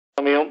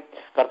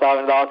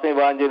കർത്താവിന്റെ ദാസൻ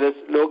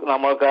evangelist Luke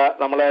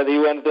നമ്മളെ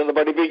ദൈവവചനത്തിൽ നിന്ന്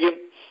പഠിപ്പിക്കും.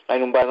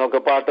 അതിന് മുമ്പ് നമുക്ക്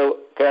പാട്ട്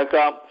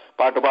കേൾക്കാം.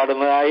 പാട്ട്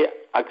പാടുന്നതായി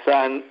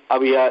Aksan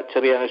അബിയ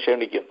ചെറിയാനെ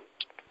ക്ഷണിക്കും.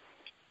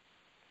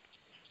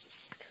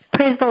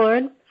 Praise the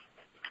Lord.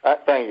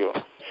 Thank you.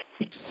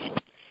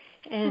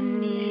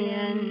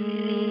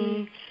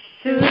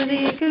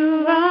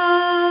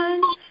 Sudikuvan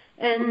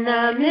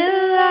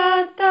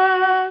enamilata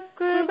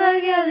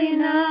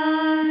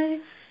kurbagelinai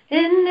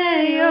inne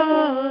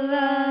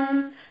yolam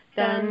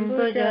tan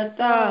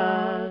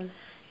bujatav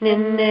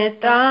ninne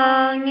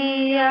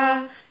tangiya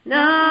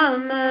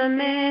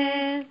namame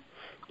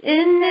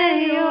inne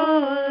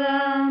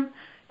yolam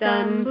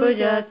tan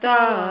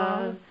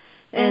bujatav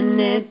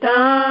inne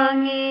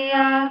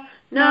tangiya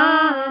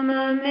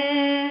namame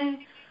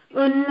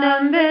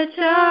unnam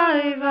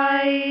bechai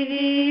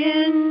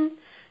vairin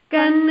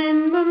kannen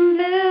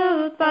bumbil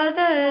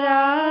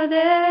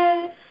padarade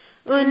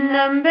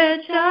unnam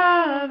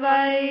bechai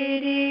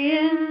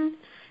vairin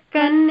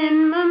kannen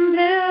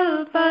bumbil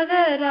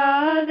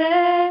padarade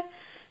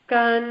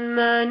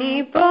kanmani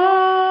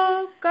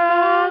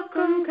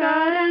pokakum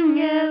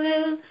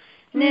karangelil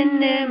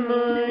ninne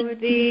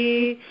mudi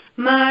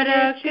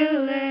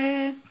marakule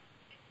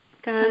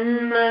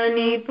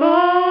kanmani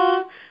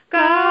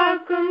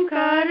kakum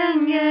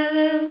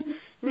karangelil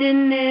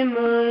ninne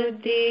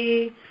mudi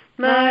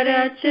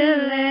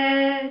marachile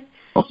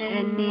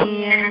eni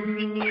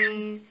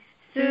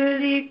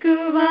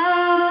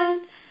sudikuvan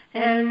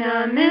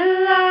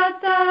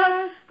elnamillata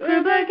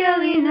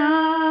kurbagelina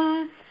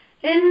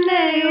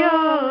inne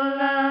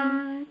yolam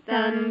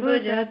tan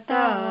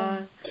bujata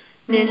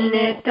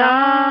ninne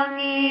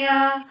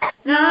tangiya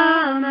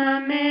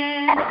namame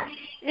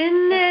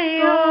inne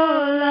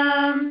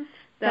yolam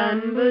tan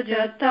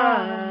bujata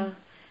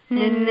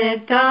ninne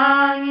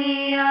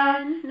tangiya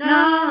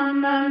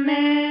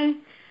namame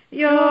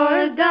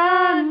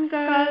Jordan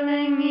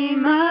kalingi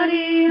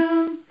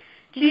Mariam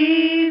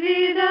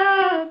Jivida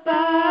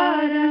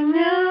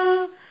parangil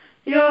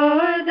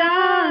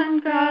Jordan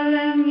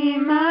kalingi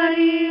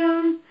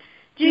Mariam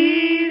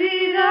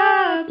Jivida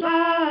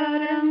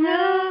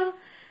parangil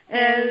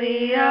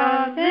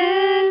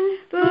Eliaven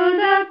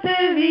Buddha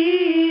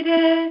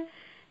pevide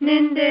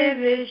Ninde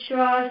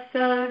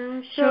vishwasam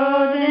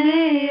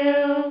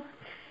shodhanayil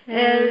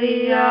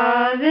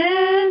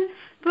Eliaven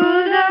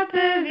Buddha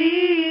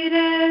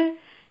pevide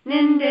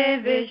Ninde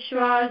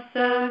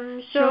vishwasam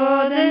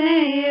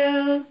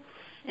shodhanayil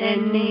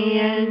Enni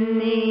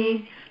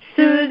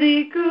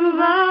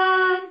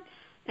sudikuvan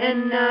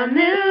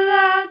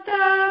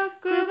ennamillata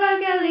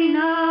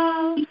kurbagelina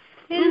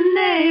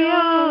inne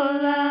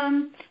yolam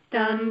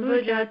tan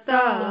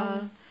bujata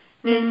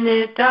ninne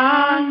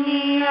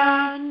tangiya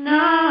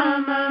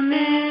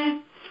namame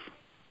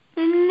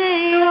inne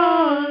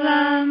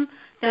yolam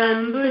tan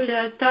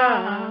bujata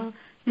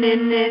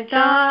ninne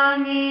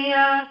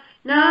tangiya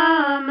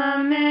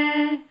namame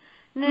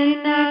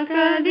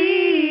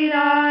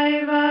ninakadirai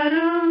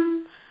varum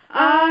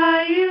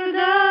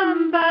ayudam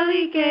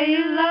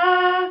balikeyilla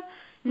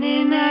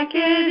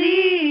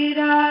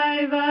ninakadirai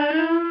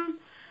varum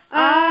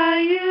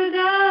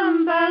ayudam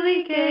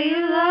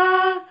balikeyilla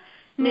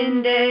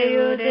ninde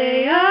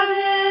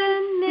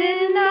udayaven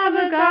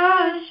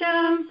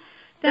ninabagasham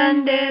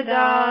tande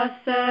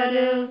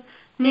dasaru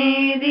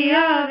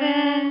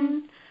nidiyaven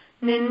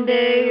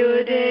ninde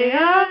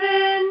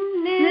udayaven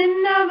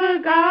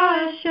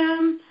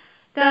ninabagasham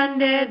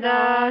tande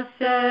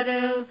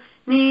dasaru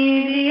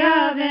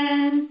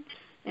nidiyaven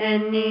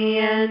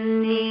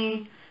enni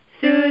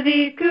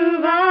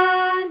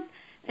sudikuvan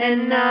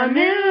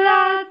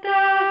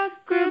ennamillata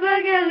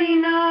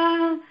kurbagelina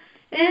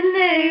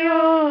inne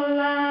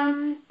yolam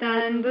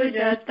tan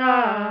bujata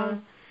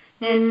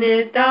ninne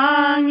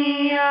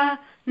tangiya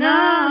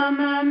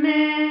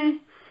namame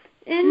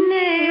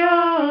inne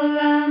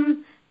yolam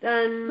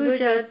tan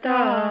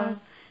bujata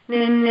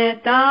ninne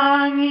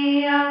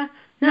tangiya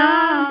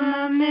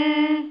namame.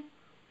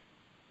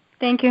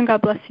 Thank you and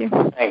God bless you.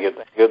 Thank you.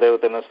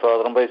 ദൈവത്തിന്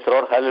സ്തോത്രം. Praise the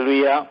Lord.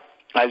 Hallelujah.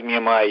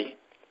 ആത്മീയമായി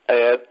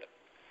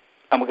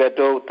നമുക്ക്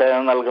ഏറ്റവും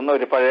ഉത്തേജനം നൽകുന്ന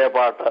ഒരു പഴയ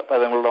പാട്ട്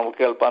പദങ്ങൾ നമുക്ക്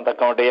കേൾപ്പാൻ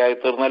തക്കമട്ടയായി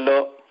തീർന്നല്ലോ.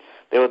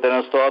 ദൈവത്തിന്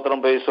സ്തോത്രം.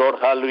 Praise the Lord.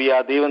 ഹല്ലേലൂയ.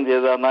 ദൈവം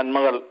ചെയ്ത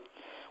നന്മകൾ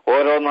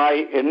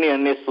ഓരോന്നായി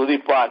എണ്ണി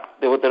സ്തുതിപ്പാൻ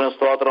ദൈവത്തിന്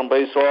സ്തോത്രം.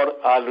 Praise the Lord.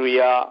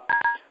 ഹല്ലേലൂയ.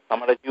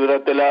 നമ്മുടെ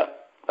ജീവിതത്തിൽ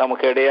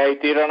നമുക്ക് ഇടയായി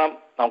തീരണം.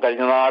 നമുക്ക്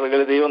കഴിഞ്ഞ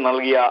നാളുകളിൽ ദൈവം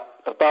നൽകിയ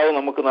കർത്താവ്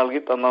നമുക്ക് നൽകി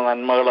തന്ന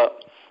നന്മകൾ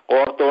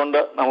ഓർത്തുകൊണ്ട്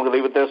നമുക്ക്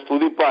ദൈവത്തെ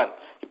സ്തുതിപ്പാൻ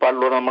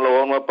ഇപ്പാടിലൂടെ നമ്മൾ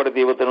ഓർമ്മപ്പെടുത്തി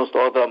ദൈവത്തിന്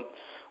സ്തോത്രം.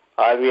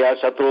 ആര്യ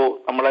ശത്രു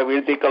നമ്മളെ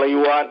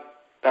വീഴ്ത്തിക്കളയുവാൻ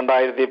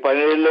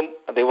 2017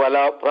 അത് പല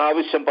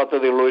പ്രാവശ്യം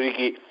പദ്ധതികൾ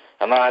ഒരുക്കി.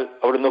 എന്നാൽ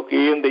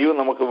അവിടുന്നൊക്കെയും ദൈവം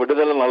നമുക്ക്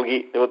വിടുതൽ നൽകി.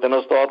 ദൈവത്തിന്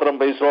സ്തോത്രം.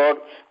 Praise the Lord.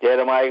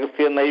 ജയകരമായ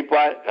Christian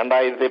നയിപ്പാൻ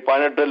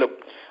 2018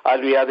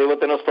 Alvia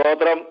ദൈവത്തിന്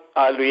സ്തോത്രം.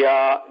 ആൽവിയ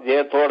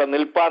ജയത്തോടെ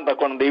നിൽപ്പാൻ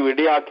തക്കൊണ്ട് ദൈവം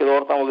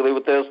ഇടിയാക്കിയതോർത്ത് നമുക്ക്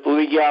ദൈവത്തെ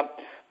സ്തുതിക്കാം.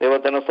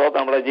 ദൈവത്തിന് സ്തോത്രം.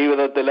 നമ്മുടെ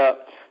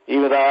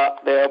ജീവിത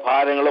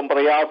ഭാരങ്ങളും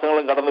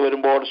പ്രയാസങ്ങളും കടന്നു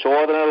വരുമ്പോൾ,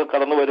 ശോധനകൾ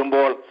കടന്നു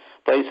വരുമ്പോൾ,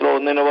 പ്രൈസ് ദി ലോർഡ്,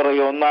 ഒന്നിനു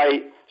പുറകെ ഒന്നായി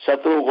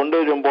ശത്രു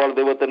കൊണ്ടുവരുമ്പോൾ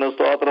ദൈവത്തിന്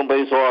സ്തോത്രം.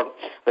 പ്രൈസോർ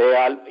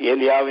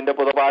ഏലിയാവിന്റെ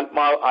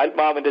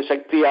ആത്മാവിന്റെ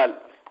ശക്തിയാൽ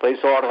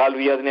പ്രൈസോർ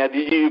ഹാൽവിയ അതിനെ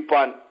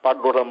അതിജീവിപ്പാൻ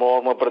പാട്ടുകൂടം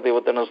ഓർമ്മപ്പെടുത്തി.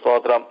 ദൈവത്തിന്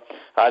സ്തോത്രം.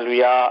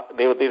 ഹാൽവിയ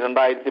ദൈവത്തിൽ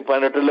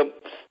 2018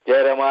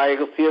 ജയകരമായ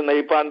ക്രിസ്തീയ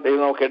നയിപ്പാൻ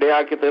ദൈവം നമുക്ക്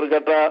ഇടയാക്കി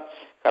തീർക്കട്ടെ.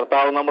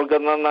 കർത്താവ് നമ്മൾക്ക്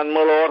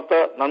നന്മകളോർത്ത്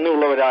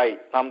നന്ദിയുള്ളവരായി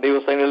നാം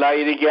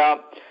ദൈവസേനയിലായിരിക്കാം.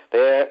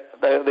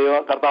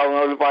 കർത്താവ്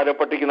നമ്മളിൽ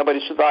പാരപ്പെട്ടിരിക്കുന്ന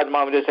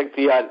പരിശുദ്ധാത്മാവിന്റെ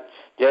ശക്തിയാൽ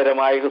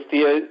ജയകരമായ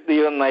ക്രിസ്തീയ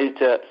ദൈവം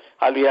നയിച്ച്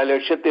ഹാൽവിയ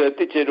ലക്ഷ്യത്തിൽ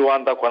എത്തിച്ചേരുവാൻ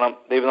തക്കണം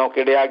ദൈവം നമുക്ക്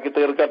ഇടയാക്കി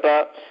തീർക്കട്ടെ.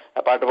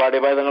 പാട്ടുപാടിയ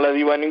പദങ്ങളെ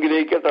ദൈവം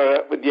അനുഗ്രഹിക്കട്ടെ.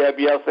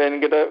 വിദ്യാഭ്യാസം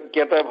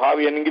അനുഗ്രഹിക്കട്ടെ.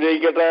 ഭാവി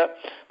അനുഗ്രഹിക്കട്ടെ.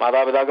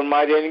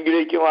 മാതാപിതാക്കന്മാരെ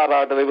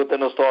അനുഗ്രഹിക്കുമാറാട്ടെ.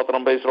 ദൈവത്തിന്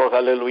സ്തോത്രം. Price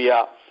hallelujah.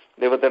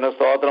 ദൈവത്തിന്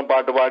സ്തോത്രം.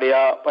 പാട്ടുപാടിയ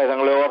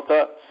പദങ്ങളെ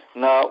ഓർത്ത്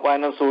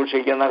വനം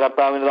സൂക്ഷിക്കുന്ന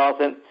കർത്താവിന്റെ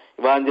ദാസൻ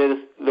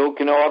ഇവാഞ്ചലിസ്റ്റ്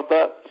ലൂക്കിനെ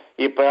ഓർത്ത്,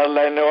 ഈ പ്രയർ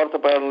ലൈനിനെ ഓർത്ത്,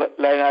 പ്രയർ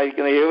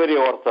ലൈനായിരിക്കുന്ന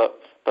ഏവരെയും ഓർത്ത്,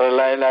 പ്രയർ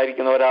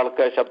ലൈനിലായിരിക്കുന്ന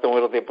ഒരാൾക്ക്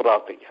ശബ്ദമുയർത്തി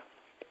പ്രാർത്ഥിക്കാം.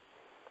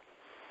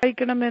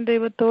 സഹായിക്കണമേ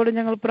ദൈവത്തോട്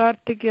ഞങ്ങൾ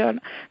പ്രാർത്ഥിക്കുകയാണ്.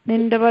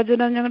 നിന്റെ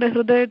വചനം ഞങ്ങളുടെ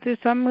ഹൃദയത്തിൽ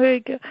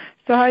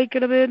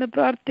സഹായിക്കണമേ എന്ന്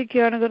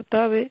പ്രാർത്ഥിക്കുകയാണ്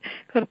കർത്താവേ.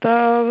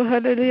 കർത്താവ്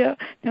ഹല്ലേലൂയ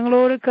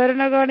ഞങ്ങളോട്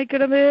കരുണ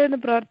കാണിക്കണമേ എന്ന്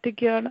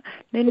പ്രാർത്ഥിക്കുകയാണ്.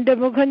 നിന്റെ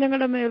മുഖം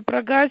ഞങ്ങളുടെ മേൽ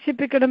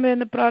പ്രകാശിപ്പിക്കണമേ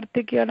എന്ന്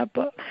പ്രാർത്ഥിക്കുകയാണ്.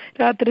 അപ്പോൾ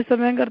രാത്രി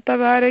സമയം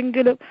കർത്താവ്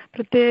ആരെങ്കിലും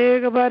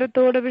പ്രത്യേക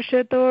ഭാരത്തോട്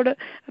വിഷയത്തോട്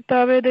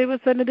കർത്താവെ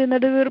ദൈവസന്നിധി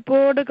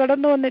നെടുവീർപ്പോട്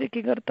കടന്നു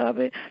വന്നിരിക്കും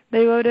കർത്താവെ.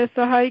 ദൈവം അവരെ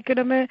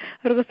സഹായിക്കണമേ,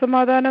 അവർക്ക്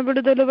സമാധാനം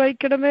വിടുതൽ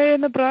വഹിക്കണമേ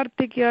എന്ന്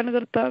പ്രാർത്ഥിക്കുകയാണ്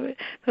കർത്താവെ.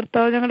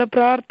 കർത്താവ് ഞങ്ങളുടെ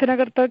പ്രാർത്ഥന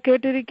കർത്താവ്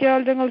കേട്ടിരിക്കാൻ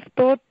ഞങ്ങൾ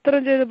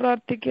സ്തോത്രം ചെയ്ത്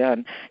പ്രാർത്ഥിക്കാൻ.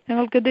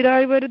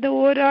 ഞങ്ങൾക്കെതിരായി വരുന്ന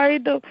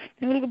ഒരായുധം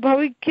ഞങ്ങൾക്ക്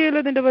ഭവിക്കുകയില്ല.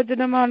 നിന്റെ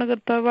വചനമാണ്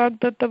കർത്താവ്,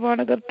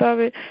 വാഗ്ദത്തമാണ്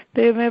കർത്താവെ.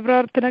 ദൈവമേ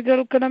പ്രാർത്ഥന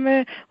കേൾക്കണമേ,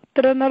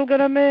 ഉത്തരം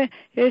നൽകണമേ.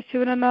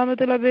 യേശുവിന്റെ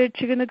നാമത്തിൽ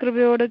അപേക്ഷിക്കുന്ന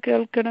കൃപയോട്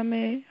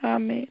കേൾക്കണമേ.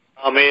 ആമേൻ.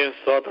 ആമേൻ.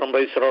 സ്തോത്രം.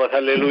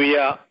 ഹല്ലേലൂയ.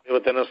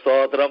 ദൈവത്തിന്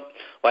സ്തോത്രം.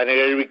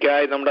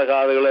 വനകഴിവിക്കായി നമ്മുടെ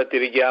കാതുകളെ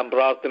തിരിക്കാം.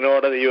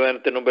 പ്രാർത്ഥനയോടെ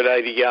ദൈവത്തിന്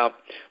മുമ്പിലായിരിക്കാം.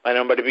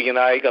 വനം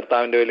പഠിപ്പിക്കുന്നതായി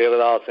കർത്താവിന്റെ വലിയ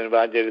ദാസൻ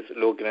ഇവാഞ്ചലിസ്റ്റ്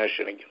ലൂക്കിനെ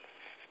ക്ഷണിക്കുന്നു.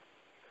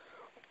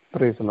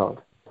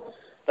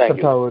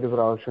 കർത്താവ് ഒരു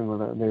പ്രാവശ്യം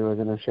കൂടെ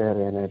ദൈവവചനം ഷെയർ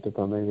ചെയ്യാനായിട്ട്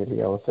തന്ന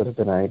വലിയ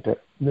അവസരത്തിനായിട്ട്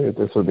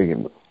ദൈവത്തെ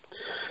സ്തുതിക്കുന്നു.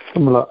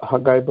 നമ്മൾ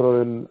ഹഗായി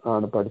പ്രവചനം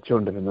ആണ്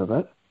പഠിച്ചുകൊണ്ടിരുന്നത്.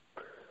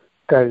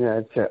 കഴിഞ്ഞ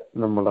ആഴ്ച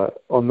നമ്മൾ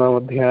 1-ാം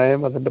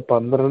അധ്യായം അതിന്റെ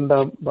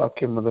 12-ാം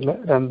വാക്യം മുതൽ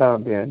 2-ാം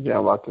അധ്യായം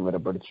 5-ാം വാക്യം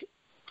വരെ പഠിച്ചു.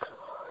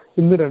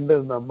 ഇന്ന്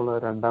നമ്മൾ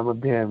 2-ാം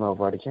അധ്യായമാണ്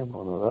പഠിക്കാൻ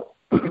പോകുന്നത്.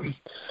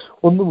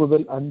 1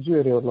 മുതൽ 5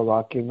 വരെയുള്ള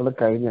വാക്യങ്ങൾ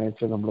കഴിഞ്ഞ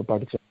ആഴ്ച നമ്മൾ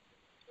പഠിച്ചു.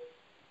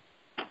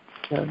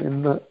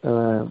 ഇന്ന്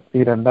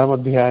ഈ 2-ാം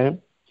അധ്യായം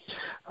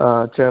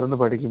ചേർന്ന്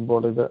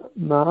പഠിക്കുമ്പോൾ ഇത്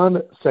 4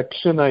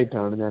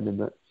 സെക്ഷനായിട്ടാണ് ഞാൻ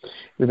ഇന്ന്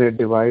ഇതിനെ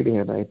ഡിവൈഡ്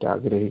ചെയ്യാനായിട്ട്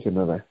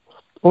ആഗ്രഹിക്കുന്നത്.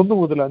 1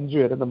 മുതൽ 5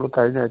 വരെ നമ്മൾ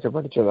കഴിഞ്ഞ ആഴ്ച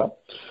പഠിച്ചതാ.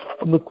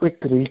 ഒന്ന്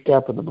ക്വിക്ക്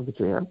റീക്യാപ്പ് നമുക്ക്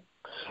ചെയ്യാം.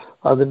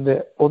 അതിന്റെ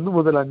 1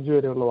 മുതൽ 5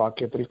 വരെയുള്ള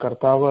വാക്യത്തിൽ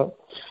കർത്താവ്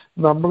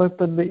നമ്മളെ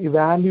തന്നെ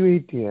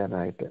ഇവാലുവേറ്റ്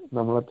ചെയ്യാനായിട്ട്,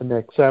 നമ്മളെ തന്നെ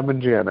എക്സാമിൻ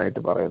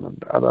ചെയ്യാനായിട്ട്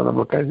പറയുന്നുണ്ട്. അതാണ്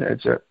നമ്മൾ കഴിഞ്ഞ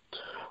ആഴ്ച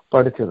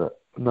പഠിച്ചത്.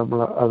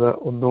 നമ്മൾ അത്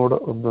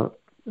ഒന്ന്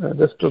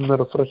ജസ്റ്റ് ഒന്ന്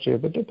റിഫ്രഷ്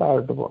ചെയ്തിട്ട്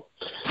താഴോട്ട് പോകാം.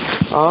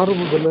 6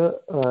 മുതൽ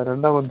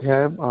 2-ാം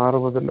അധ്യായം 6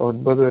 മുതൽ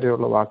 9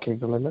 വരെയുള്ള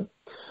വാക്യങ്ങളിൽ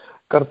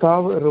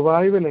കർത്താവ്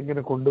റിവൈവൽ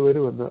എങ്ങനെ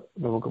കൊണ്ടുവരുമെന്ന്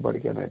നമുക്ക്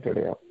പഠിക്കാനായിട്ട്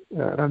ഇടയാം.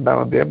 2-ാം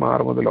അധ്യായം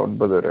 6 മുതൽ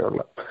 9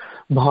 വരെയുള്ള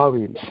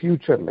ഭാവിയിൽ,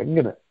 ഫ്യൂച്ചറിൽ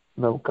എങ്ങനെ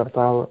നമുക്ക്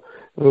കർത്താവ്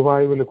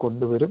റിവൈവൽ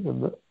കൊണ്ടുവരും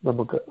എന്ന്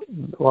നമുക്ക്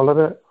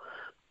വളരെ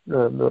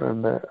എന്താ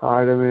പറയണ്ടേ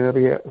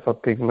ആഴമേറിയ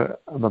സത്യങ്ങൾ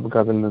നമുക്ക്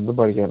അതിൽ നിന്ന്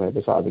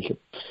പഠിക്കാനായിട്ട് സാധിക്കും.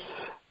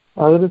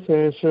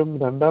 അതിനുശേഷം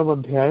 2-ാം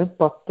അധ്യായം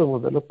 10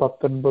 മുതൽ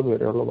 19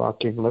 വരെയുള്ള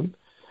വാക്യങ്ങളിൽ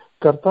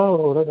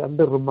കർത്താവോട്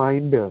 2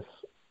 റിമൈൻഡേഴ്സ്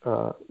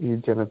ഈ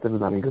ജനത്തിന്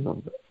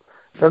നൽകുന്നുണ്ട്.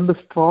 2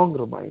 സ്ട്രോങ്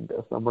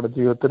റിമൈൻഡേഴ്സ്, നമ്മുടെ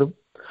ജീവിതത്തിലും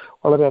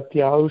വളരെ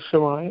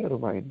അത്യാവശ്യമായ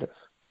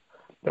റിമൈൻഡേഴ്സ്.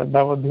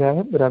 2-ാം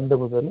അധ്യായം 2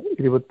 മുതൽ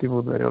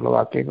 23 വരെയുള്ള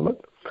വാക്യങ്ങൾ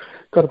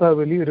കർത്താവ്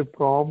വലിയൊരു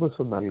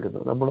പ്രോമിസ് നൽകുന്നു.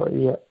 നമ്മൾ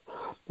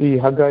ഈ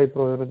ഹഗായി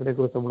പ്രവചനത്തിനെ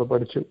കുറിച്ച് നമ്മൾ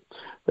പഠിച്ചു.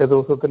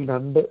 വേദപുസ്തകത്തിൽ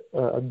 2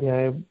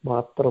 അധ്യായം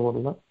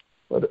മാത്രമുള്ള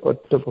ഒരു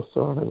ഒറ്റ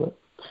പുസ്തകമാണിത്.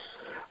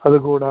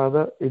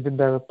 അതുകൂടാതെ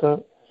ഇതിൻ്റെ അകത്ത്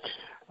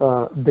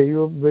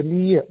ദൈവം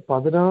വലിയ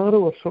 16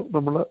 വർഷം,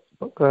 നമ്മൾ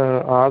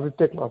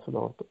ആദ്യത്തെ ക്ലാസ്സിൽ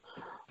ഓർത്തു,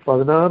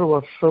 16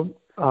 വർഷം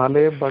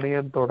ആലയം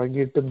പണിയാൻ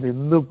തുടങ്ങിയിട്ട്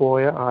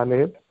നിന്നുപോയ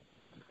ആലയം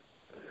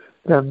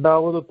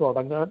രണ്ടാമത്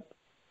തുടങ്ങാൻ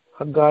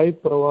ഹഗായി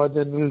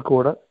പ്രവാചകനിൽ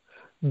കൂടെ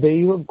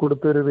ദൈവം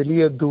കൊടുത്തൊരു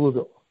വലിയ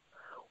ദൂത്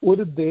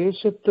ഒരു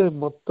ദേശത്തെ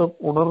മൊത്തം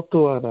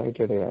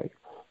ഉണർത്തുവാനായിട്ടിടയായി.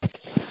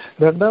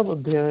 2-ാം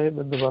അധ്യായം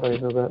എന്ന്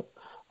പറയുന്നത്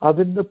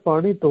അതിന്റെ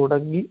പണി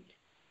തുടങ്ങി,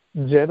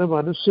 ജനം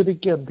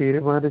അനുസരിക്കാൻ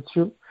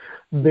തീരുമാനിച്ചു,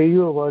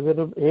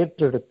 ദൈവവചനം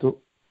ഏറ്റെടുത്തു.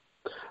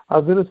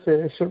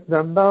 അതിനുശേഷം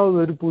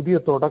രണ്ടാമതൊരു പുതിയ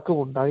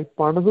തുടക്കമുണ്ടായി.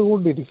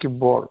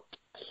 പണിതുകൊണ്ടിരിക്കുമ്പോൾ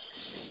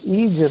ഈ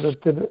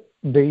ജനത്തിന്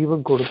ദൈവം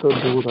കൊടുത്ത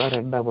ദൂത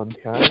 2-ാം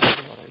അധ്യായം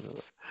എന്ന്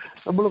പറയുന്നത്.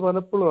 നമ്മൾ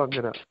പലപ്പോഴും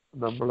അങ്ങനെ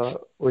നമ്മൾ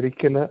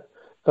ഒരിക്കല്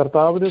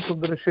കർത്താവിനെ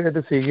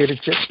സുന്ദരശയായിട്ട്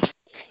സ്വീകരിച്ച്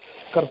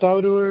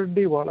കർത്താവിന്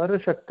വേണ്ടി വളരെ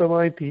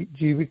ശക്തമായി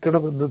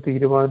ജീവിക്കണമെന്ന്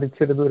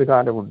തീരുമാനിച്ചിരുന്ന ഒരു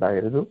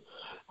കാലമുണ്ടായിരുന്നു.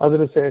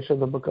 അതിനുശേഷം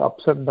നമുക്ക്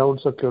അപ്സ് ആൻഡ്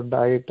ഡൗൺസ് ഒക്കെ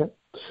ഉണ്ടായിട്ട്,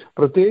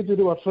 പ്രത്യേകിച്ച്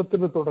ഒരു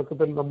വർഷത്തിന്റെ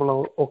തുടക്കത്തിൽ നമ്മൾ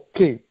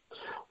ഒക്കെ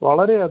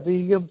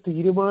വളരെയധികം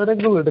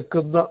തീരുമാനങ്ങൾ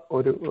എടുക്കുന്ന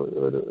ഒരു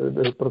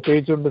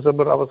പ്രത്യേകിച്ചും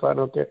ഡിസംബർ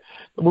അവസാനമൊക്കെ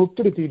നമ്മൾ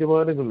ഒത്തിരി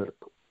തീരുമാനങ്ങൾ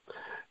എടുത്തു.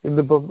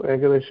 ഇന്നിപ്പം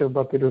ഏകദേശം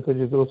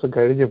 10-25 ദിവസം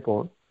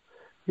കഴിഞ്ഞപ്പോൾ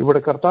ഇവിടെ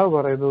കർത്താവ്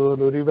പറയുന്നത്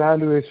പോലെ ഒരു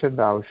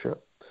ഇവാലുവേഷന്റെ ആവശ്യം.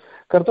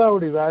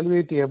 കർത്താവോട്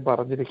ഇവാലുവേറ്റ് ചെയ്യാൻ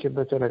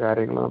പറഞ്ഞിരിക്കുന്ന ചില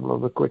കാര്യങ്ങൾ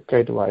നമ്മളൊന്ന്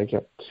ക്വിക്കായിട്ട്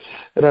വായിക്കാം.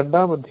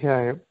 2-ാം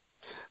അധ്യായം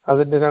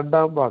അതിന്റെ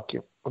 2-ാം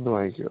വാക്യം ഒന്ന്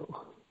വായിക്കുമോ?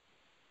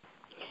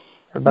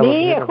 നീ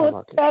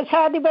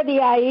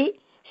യഹൂദാധിപതിയായി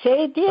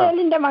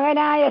ശെയല്തീയേലിന്റെ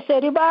മകനായ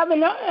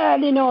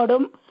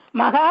സെരുബ്ബാബേലിനോടും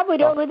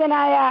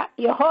മഹാപുരോഹിതനായ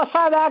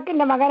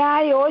യഹോസാദാക്കിന്റെ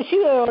മകനായ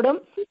യോശുവയോടും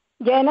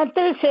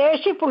ജനത്തിൽ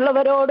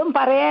ശേഷിപ്പുള്ളവരോടും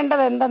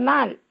പറയേണ്ടത്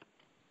എന്തെന്നാൽ,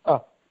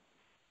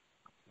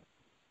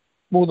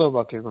 3-ാം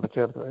വാക്യം കൂടെ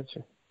ചേർത്ത്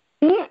വായിച്ചേ.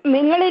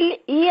 നിങ്ങളിൽ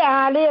ഈ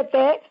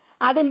ആലയത്തെ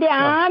അതിന്റെ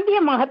ആദ്യ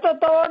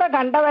മഹത്വത്തോടെ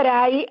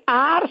കണ്ടവരായി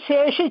ആർ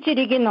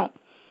ശേഷിച്ചിരിക്കുന്നു?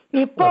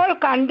 ഇപ്പോൾ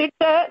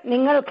കണ്ടിട്ട്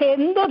നിങ്ങൾക്ക്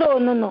എന്തു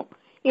തോന്നുന്നു?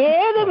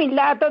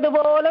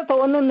 ഏതുമില്ലാത്തതുപോലെ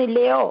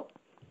തോന്നുന്നില്ലയോ?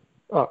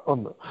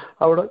 ഒന്ന്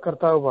അവിടെ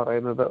കർത്താവ്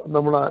പറയുന്നത്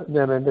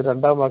ഞാൻ അതിന്റെ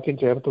 2-ാം വാക്യം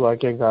ചേർത്ത്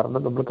വായിക്കാൻ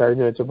കാരണം നമ്മൾ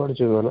കഴിഞ്ഞ ആഴ്ച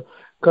പഠിച്ചതുപോലെ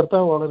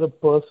കർത്താവ് വളരെ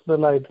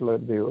പേഴ്സണൽ ആയിട്ടുള്ള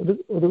ഒരു ദൈവം,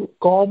 ഒരു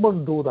കോമൺ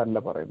ഡൂതല്ല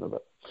പറയുന്നത്.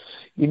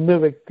 ഇന്ന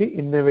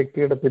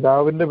വ്യക്തിയുടെ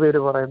പിതാവിന്റെ പേര്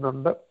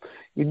പറയുന്നുണ്ട്,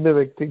 ഇന്ന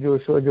വ്യക്തി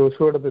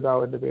ജോഷുവയുടെ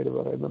പിതാവിന്റെ പേര്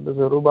പറയുന്നുണ്ട്,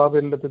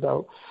 സെറുബ്ബാബേലിന്റെ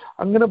പിതാവ്,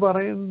 അങ്ങനെ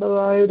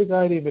പറയേണ്ടതായ ഒരു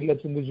കാര്യമില്ല.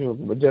 ചിന്തിച്ചു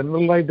നോക്കുമ്പോൾ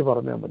ജനറലായിട്ട്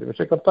പറഞ്ഞാൽ മതി.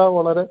 പക്ഷെ കർത്താവ്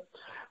വളരെ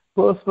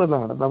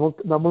പേഴ്സണലാണ്.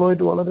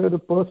 നമ്മളുമായിട്ട് വളരെ ഒരു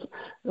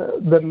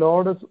the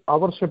Lord is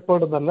our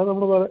shepherd എന്നല്ല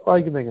നമ്മൾ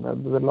വായിക്കുന്നത് എങ്ങനെയാണ്,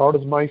 the Lord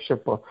is my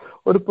shepherd.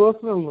 ഒരു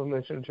പേഴ്സണൽ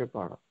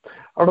റിലേഷൻഷിപ്പാണ്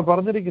അവിടെ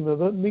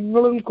പറഞ്ഞിരിക്കുന്നത്.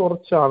 നിങ്ങളിൽ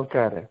കുറച്ച്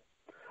ആൾക്കാരെ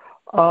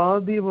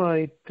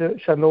ആദ്യമായിട്ട്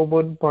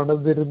ശലോമോൻ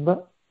പണിതിരുന്ന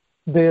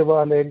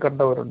ദേവാലയം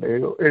കണ്ടവരുണ്ട്.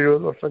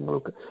 70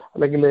 വർഷങ്ങൾക്ക്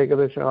അല്ലെങ്കിൽ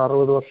ഏകദേശം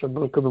 60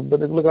 വർഷങ്ങൾക്ക് മുമ്പ്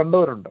നിങ്ങൾ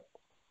കണ്ടവരുണ്ട്.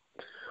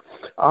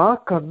 ആ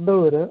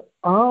കണ്ടവര്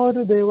ആ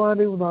ഒരു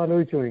ദേവാലയം ഒന്ന്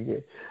ആലോചിച്ച്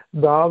നോക്കിയേ.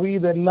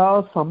 ദാവീദ് എല്ലാ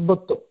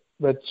സമ്പത്തും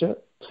വെച്ച്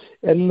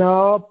എല്ലാ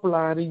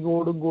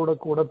പ്ലാനിങ്ങോടും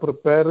കൂടെ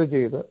പ്രിപ്പയർ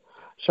ചെയ്ത്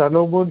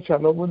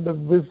ശലോമോന്റെ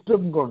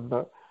വിസ്ഡം കൊണ്ട്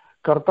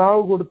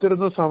കർത്താവ്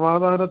കൊടുത്തിരുന്ന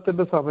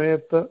സമാധാനത്തിന്റെ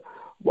സമയത്ത്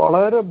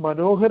വളരെ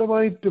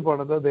മനോഹരമായിട്ട്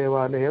പണിത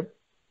ദേവാലയം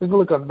നിങ്ങൾ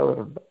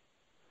കണ്ടവരുണ്ട്.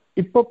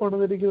 ഇപ്പൊ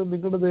പണിതിരിക്കുന്ന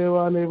നിങ്ങളുടെ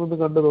ദേവാലയം ഒന്ന്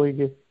കണ്ടു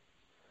നോക്കിക്കേ.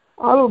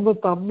 അതൊന്ന്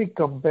തമ്മി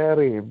കമ്പയർ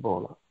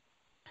ചെയ്യുമ്പോൾ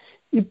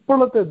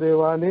ഇപ്പോഴത്തെ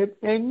ദേവാലയം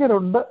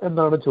എങ്ങനെയുണ്ട്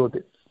എന്നാണ്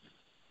ചോദ്യം.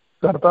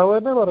 കർത്താവ്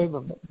തന്നെ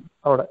പറയുന്നുണ്ട്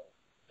അവിടെ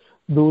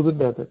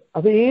ദൂതിൻ്റെ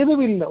അത്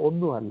ഏതുമില്ല,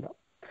 ഒന്നുമല്ല.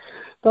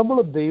 നമ്മൾ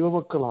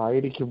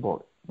ദൈവമക്കളായിരിക്കുമ്പോൾ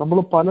നമ്മൾ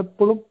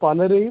പലപ്പോഴും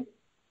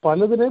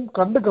പലതിനെയും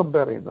കണ്ട്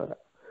കമ്പയർ ചെയ്യുന്നവരാ.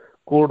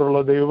 കൂടുള്ള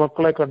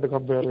ദൈവമക്കളെ കണ്ട്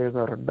കമ്പയർ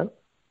ചെയ്യുന്നവരുണ്ട്,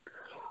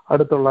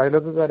 അടുത്തുള്ള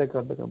അയൽവക്കക്കാരെ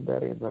കണ്ട്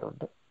കമ്പയർ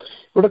ചെയ്യുന്നവരുണ്ട്.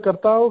 ഇവിടെ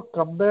കർത്താവ്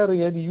കമ്പയർ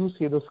ചെയ്യാൻ യൂസ്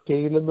ചെയ്ത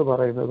സ്കെയിൽ എന്ന്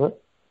പറയുന്നത്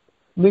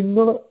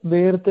നിങ്ങൾ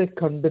നേരത്തെ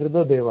കണ്ടിരുന്ന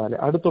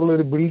ദേവാലയം, അടുത്തുള്ള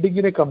ഒരു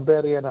ബിൽഡിങ്ങിനെ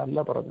കമ്പയർ ചെയ്യാനല്ല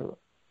പറഞ്ഞത്,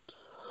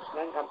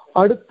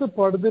 അടുത്ത്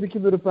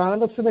പണിതിരിക്കുന്ന ഒരു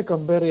പാലസിനെ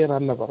കമ്പയർ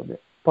ചെയ്യാനല്ല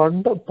പറഞ്ഞത്,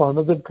 പണ്ട്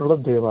പണിതിട്ടുള്ള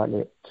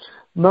ദേവാലയം.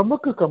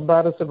 നമുക്ക്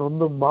കമ്പാരിസൺ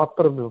ഒന്നും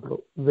മാത്രമേ ഉള്ളൂ,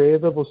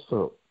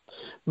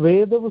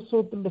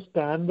 വേദപുസ്തകത്തിന്റെ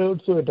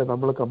സ്റ്റാൻഡേർഡ്സുമായിട്ട്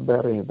നമ്മൾ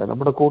കമ്പയർ ചെയ്യേണ്ടത്.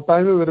 നമ്മുടെ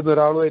കൂട്ടായ്മ വരുന്ന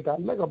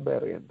ഒരാളുമായിട്ടല്ല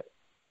കമ്പയർ ചെയ്യേണ്ടത്,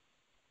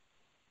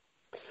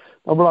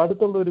 നമ്മൾ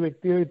അടുത്തുള്ള ഒരു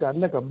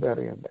വ്യക്തിയായിട്ടല്ല കമ്പയർ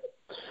ചെയ്യേണ്ടത്.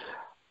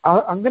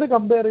 അങ്ങനെ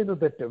കമ്പയർ ചെയ്യുന്നത്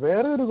തെറ്റ്.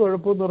 വേറെ ഒരു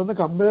കുഴപ്പമെന്ന് പറഞ്ഞാൽ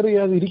കമ്പയർ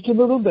ചെയ്യാതെ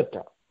ഇരിക്കുന്നതും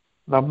തെറ്റാണ്.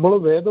 നമ്മൾ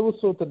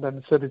വേദപുസ്തകത്തിന്റെ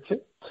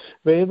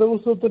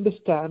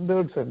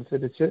സ്റ്റാൻഡേർഡ്സ്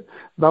അനുസരിച്ച്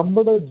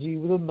നമ്മുടെ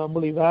ജീവിതം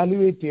നമ്മൾ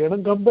ഇവാലുവേറ്റ് ചെയ്യണം,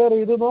 കമ്പയർ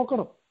ചെയ്ത്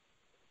നോക്കണം.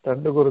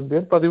 2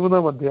 കൊരിന്ത്യർ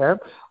 13-ാം അധ്യായം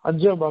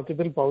 5-ാം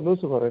വാക്യത്തിൽ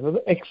പൗലോസ് പറയുന്നത്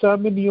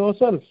എക്സാമിൻ യുവർ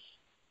സെൽഫ്.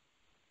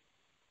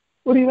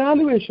 ഒരു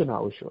ഇവാലുവേഷൻ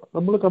ആവശ്യമാണ്.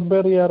 നമ്മൾ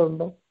കമ്പയർ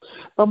ചെയ്യാറുണ്ടോ?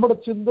 നമ്മുടെ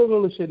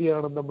ചിന്തകൾ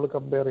ശരിയാണെന്ന് നമ്മൾ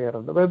കമ്പയർ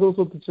ചെയ്യാറുണ്ട്.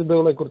 വേദപുസ്തകത്തിൽ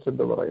ചിന്തകളെ കുറിച്ച്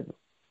എന്ത് പറയുന്നു?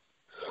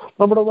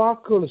 നമ്മുടെ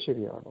വാക്കുകൾ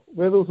ശരിയാണോ?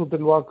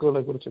 വേദപുസ്തകത്തിൽ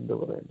വാക്കുകളെ കുറിച്ച് എന്ത്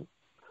പറയുന്നു?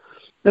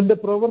 എൻ്റെ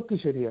പ്രവൃത്തി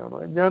ശരിയാണോ?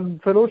 ഞാൻ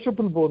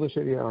ഫെലോഷിപ്പിൽ പോകുന്നത്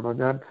ശരിയാണോ?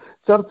 ഞാൻ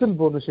ചർച്ചിൽ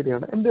പോകുന്നത്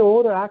ശരിയാണോ? എൻ്റെ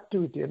ഓരോ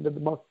ആക്ടിവിറ്റി, എൻ്റെ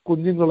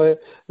കുഞ്ഞുങ്ങളെ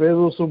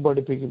വേദോത്സവം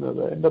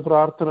പഠിപ്പിക്കുന്നത്, എൻ്റെ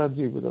പ്രാർത്ഥനാ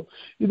ജീവിതം,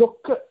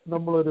 ഇതൊക്കെ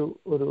നമ്മളൊരു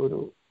ഒരു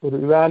ഒരു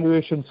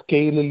ഇവാലുവേഷൻ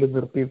സ്കെയിലിൽ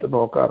നിർത്തിയിട്ട്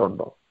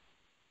നോക്കാറുണ്ടോ?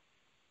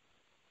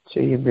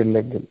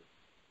 ചെയ്യുന്നില്ലെങ്കിൽ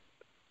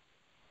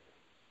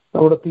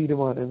നമ്മുടെ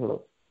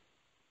തീരുമാനങ്ങളും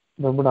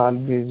നമ്മുടെ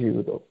ആത്മീയ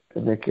ജീവിതവും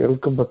എന്നെ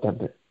കേൾക്കുമ്പോൾ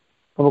തന്നെ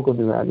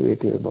നമുക്കൊന്ന്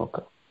ഇവാലുവേറ്റ് ചെയ്ത്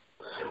നോക്കാം.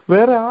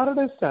 വേറെ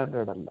ആരുടെ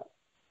സ്റ്റാൻഡേർഡ് അല്ല,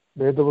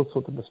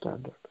 വേദപുസ്തകത്തിന്റെ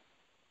സ്റ്റാൻഡേർഡ്.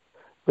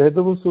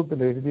 വേദപുസ്തകത്തിൽ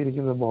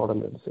എഴുതിയിരിക്കുന്ന മോഡൽ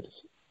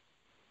അനുസരിച്ച്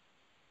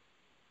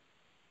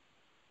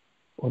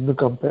ഒന്ന്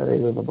കമ്പയർ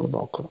ചെയ്ത് നമ്മൾ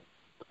നോക്കണം.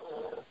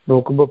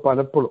 നോക്കുമ്പോൾ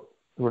പലപ്പോഴും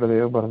ഇവിടെ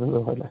ദൈവം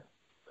പറഞ്ഞതുപോലെ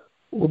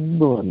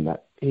ഒന്നുമല്ല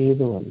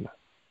ഏതുമല്ല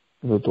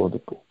എന്ന്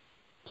തോന്നിപ്പോകും.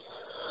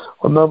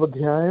 1-ാം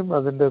അധ്യായം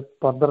അതിന്റെ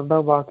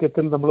 12-ാം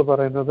വാക്യത്തിൽ നമ്മൾ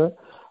പറയുന്നത്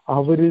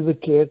അവരിത്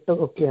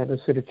കേട്ടതൊക്കെ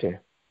അനുസരിച്ച്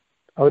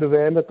അവർ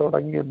വേല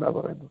തുടങ്ങി എന്നാ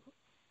പറയുന്നത്.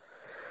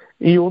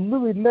 ഈ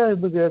ഒന്നുമില്ല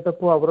എന്ന്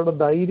കേട്ടപ്പോൾ അവരുടെ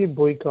ധൈര്യം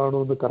പോയി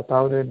കാണുമെന്ന്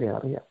കർത്താവിന് തന്നെ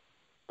അറിയാം.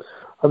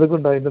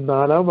 അതുകൊണ്ട് അതിന്റെ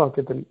 4-ാം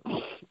വാക്യത്തിൽ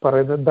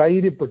പറയുന്നത്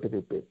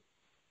ധൈര്യപ്പെട്ടിരിപ്പേൻ.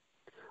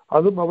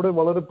 അതും അവിടെ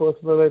വളരെ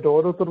പേഴ്സണലായിട്ട്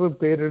ഓരോരുത്തരുടെയും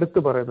പേരെടുത്ത്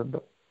പറയുന്നുണ്ട്.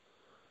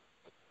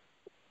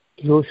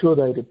 യോശുവ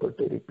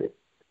ധൈര്യപ്പെട്ടിരിപ്പേൻ,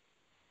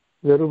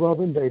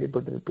 സെറുബ്ബാബേൽ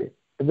ധൈര്യപ്പെട്ടിരിപ്പേൻ.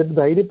 എന്നിട്ട്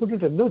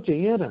ധൈര്യപ്പെട്ടിട്ട് എന്തോ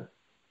ചെയ്യാനാ?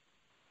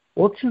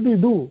 What should you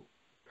do?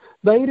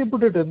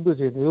 ധൈര്യപ്പെട്ടിട്ട് എന്ത്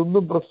ചെയ്യുന്നു?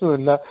 ഇതൊന്നും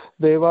പ്രശ്നമില്ല,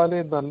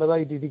 ദേവാലയം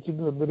നല്ലതായിട്ട്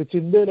ഇരിക്കുന്നു എന്നൊരു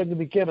ചിന്തയിൽ അങ്ങ്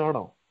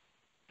നിൽക്കാനാണോ?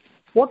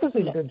 What is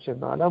intention?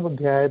 4-ാം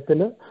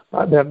അധ്യായത്തില്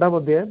 2-ാം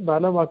അധ്യായം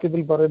 4-ാം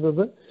വാക്യത്തിൽ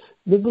പറയുന്നത്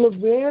നിങ്ങൾ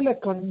വേല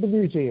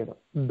കണ്ടിന്യൂ ചെയ്യണം,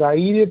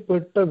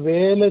 ധൈര്യപ്പെട്ട്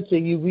വേല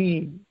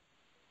ചെയ്യുവീൻ.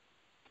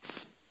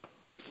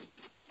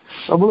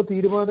 നമ്മൾ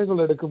തീരുമാനങ്ങൾ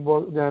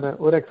എടുക്കുമ്പോൾ ഞാൻ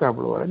ഒരു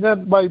എക്സാമ്പിൾ പറയാം. ഞാൻ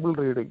ബൈബിൾ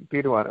റീഡിങ്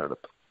തീരുമാനം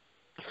എടുത്തു.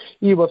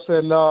 ഈ വർഷം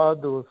എല്ലാ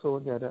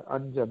ദിവസവും ഞാൻ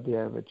 5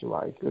 അധ്യായം വെച്ച്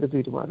വായിക്കും. ഒരു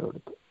തീരുമാനം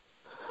എടുത്തു,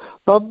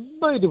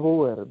 നന്നായിട്ട്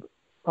പോവുമായിരുന്നു.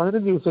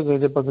 15 ദിവസം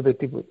കഴിഞ്ഞപ്പോൾ അങ്ങ്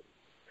തെറ്റിപ്പോയി.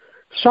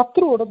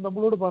 ശത്രുവോടെ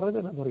നമ്മളോട്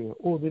പറഞ്ഞാണെന്നറിയോ,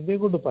 നിന്നെ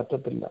കൊണ്ട്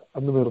പറ്റത്തില്ല,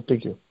 അന്ന്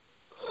നിർത്തിക്കും.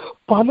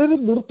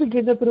 പലരും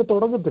നിർത്തിക്കഴിഞ്ഞാൽ പിന്നെ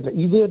തുടങ്ങത്തില്ല.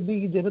 ഇത് തന്നെ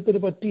ഈ ജനത്തിന്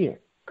പറ്റിയേ.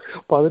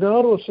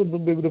 16 വർഷം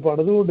മുമ്പ് ഇവര്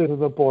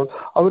പണിതുകൊണ്ടിരുന്നപ്പോൾ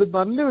അവർ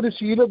നല്ലൊരു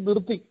ശീലം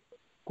നിർത്തി.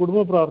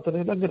 കുടുംബ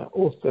പ്രാർത്ഥനയിൽ അങ്ങനെ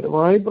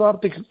സ്ഥിരമായി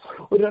പ്രാർത്ഥിക്കും.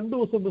 ഒരു 2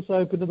 ദിവസം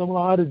മിസ്സായ പിന്നെ നമ്മൾ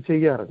ആരും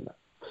ചെയ്യാറില്ല.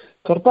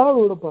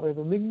 കർത്താവോട്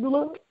പറയുന്നത്,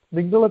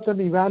 നിങ്ങളെ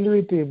തന്നെ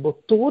ഇവാലുവേറ്റ് ചെയ്യുമ്പോൾ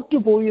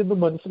തോറ്റുപോയി എന്ന്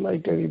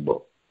മനസ്സിലായി കഴിയുമ്പോൾ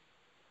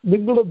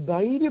നിങ്ങൾ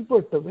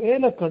ധൈര്യപ്പെട്ട്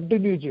വേല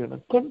കണ്ടിന്യൂ ചെയ്യണം.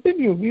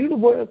 കണ്ടിന്യൂ, വീണ്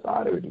പോയാൽ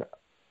സാരമില്ല.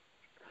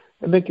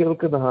 എന്നെ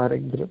കേൾക്കുന്ന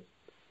ആരെങ്കിലും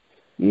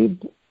ഈ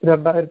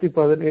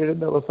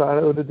 2017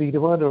 അവസാനം ഒരു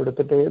തീരുമാനം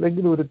എടുത്തിട്ട്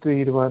ഏതെങ്കിലും ഒരു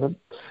തീരുമാനം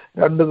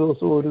 2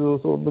 ദിവസവും 1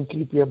 ദിവസവും ഒന്നും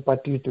കീപ്പ് ചെയ്യാൻ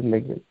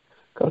പറ്റിയിട്ടില്ലെങ്കിൽ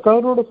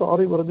കർത്താവിനോട്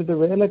സോറി പറഞ്ഞിട്ട്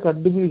വേല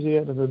കണ്ടിന്യൂ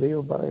ചെയ്യാനെന്ന്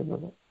ദൈവം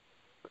പറയുന്നത്.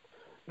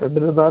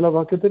 2-4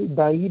 വാക്യത്തിൽ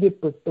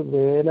ധൈര്യപ്പെട്ട്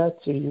വേല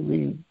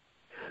ചെയ്യുകയും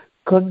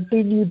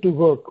കണ്ടിന്യൂ ടു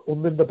വർക്ക്.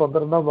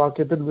 1-12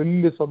 വാക്യത്തിൽ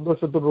വലിയ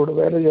സന്തോഷത്തോടുകൂടെ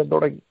വേല ചെയ്യാൻ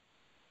തുടങ്ങി.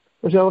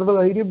 പക്ഷെ അവരുടെ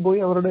ധൈര്യം പോയി,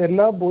 അവരുടെ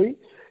എല്ലാം പോയി.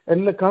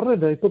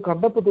 കാരണം ഇപ്പൊ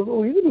കണ്ടപ്പോ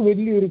ഇതിന്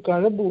വലിയൊരു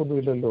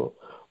കഴമ്പൊന്നുമില്ലല്ലോ.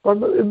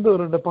 എന്ത്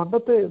പറയണ്ടേ,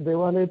 പണ്ടത്തെ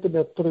ദേവാലയത്തിന്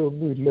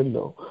അത്രയൊന്നും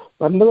ഇല്ലല്ലോ,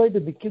 നല്ലതായിട്ട്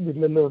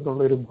നിൽക്കുന്നില്ലല്ലോ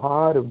എന്നുള്ളൊരു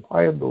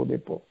ഭയം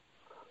തോന്നിയപ്പോ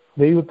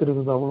ദൈവത്തിന്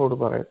നമ്മളോട്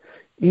പറയാം,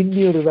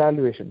 ഇനിയൊരു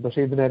ഇവാലുവേഷൻ.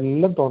 പക്ഷെ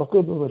ഇതിനെല്ലാം തുടക്കം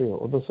എന്ന് പറയുമോ,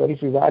 ഒന്ന്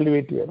സെൽഫ്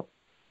ഇവാലുവേറ്റ് ചെയ്യണം.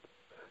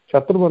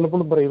 ശത്രു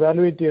പലപ്പോഴും പറയും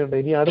ഇവാലുവേറ്റ് ചെയ്യണ്ട,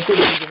 ഇനി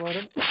അടുത്തൊരു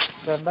തീരുമാനം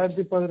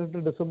 2018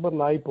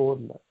 ഡിസംബറിലായി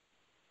പോകുന്നില്ല.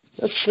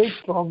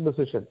 Strong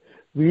decision.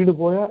 വീട്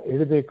പോയാൽ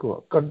എഴുന്നേക്കുക,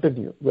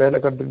 കണ്ടിന്യൂ, വേല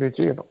കണ്ടിന്യൂ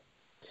ചെയ്യണം.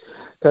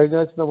 കഴിഞ്ഞ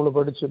ആഴ്ച നമ്മൾ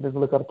പഠിച്ചു,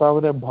 നിങ്ങൾ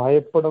കർത്താവിനെ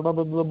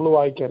ഭയപ്പെടണമെന്ന് നമ്മൾ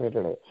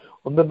വായിക്കാനായിട്ടേ.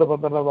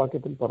 1-12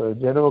 വാക്യത്തിൽ പറയും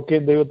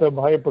ജനമൊക്കെയും ദൈവത്തെ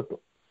ഭയപ്പെട്ടു.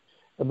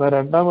 എന്നാൽ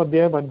 2-ാം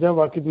അധ്യായം 5-ാം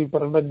വാക്യത്തിൽ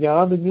പറയേണ്ട,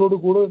 ഞാൻ നിങ്ങളോട്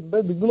കൂടെ ഉണ്ട്,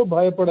 നിങ്ങൾ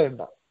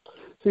ഭയപ്പെടേണ്ട.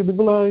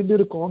 നിങ്ങൾ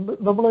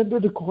നമ്മൾ അതിന്റെ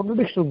ഒരു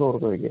കോൺട്രഡിക്ഷൻ എന്ന്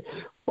ഓർത്ത് നോക്കിയേ.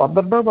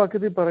 12-ാം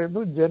വാക്യത്തിൽ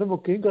പറയുന്നു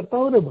ജനമൊക്കെയും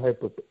കർത്താവിനെ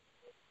ഭയപ്പെട്ടു.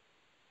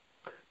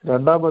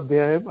 2-ാം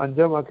അധ്യായം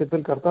 5-ാം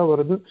വാക്യത്തിൽ കർത്താവ്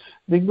പറഞ്ഞു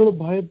നിങ്ങൾ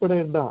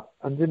ഭയപ്പെടേണ്ട.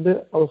 5-ന്റെ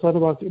അവസാന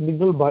വാക്യം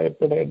നിങ്ങൾ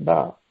ഭയപ്പെടേണ്ട.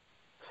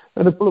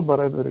 ഞാൻ എപ്പോഴും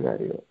പറയുന്ന ഒരു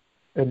കാര്യമാണ്,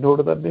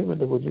 എന്നോട് തന്നെയും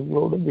എൻ്റെ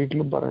കുഞ്ഞുങ്ങളോടും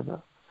വീട്ടിലും പറയുന്ന,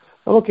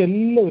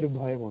 നമുക്കെല്ലാം ഒരു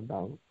ഭയം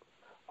ഉണ്ടാകും.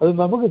 അത്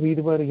നമുക്ക്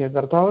തീരുമാനിക്കാം,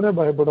 കർത്താവിനെ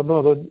ഭയപ്പെടണോ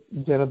അതോ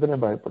ജനത്തിനെ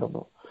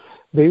ഭയപ്പെടണോ,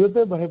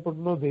 ദൈവത്തെ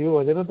ഭയപ്പെടണോ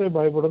ദൈവവചനത്തെ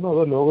ഭയപ്പെടണോ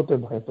അതോ ലോകത്തെ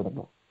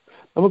ഭയപ്പെടണോ.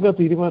 നമുക്ക് ആ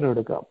തീരുമാനം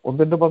എടുക്കാം.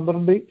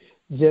 1-12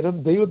 ജനം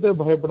ദൈവത്തെ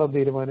ഭയപ്പെടാൻ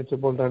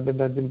തീരുമാനിച്ചപ്പോൾ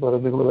 2-5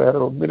 പറഞ്ഞു നിങ്ങൾ വേറെ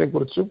ഒന്നിനെ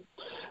കുറിച്ചും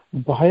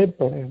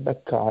ഭയപ്പെടേണ്ട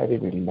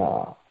കാര്യമില്ല.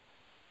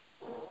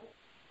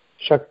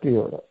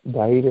 ശക്തിയോടെ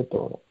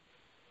ധൈര്യത്തോടെ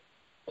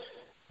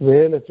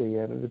വേല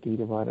ചെയ്യാനൊരു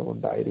തീരുമാനം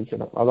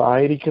ഉണ്ടായിരിക്കണം.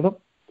 അതായിരിക്കണം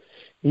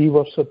ഈ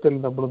വർഷത്തിൽ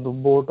നമ്മൾ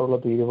മുമ്പോട്ടുള്ള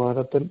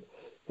തീരുമാനത്തിൽ.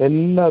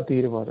 എല്ലാ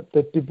തീരുമാനം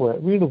തെറ്റിപ്പോയാൽ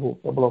വീണുപോകും,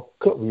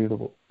 നമ്മളൊക്കെ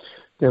വീണുപോകും.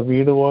 ഞാൻ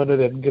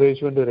വീണുപോകാനൊരു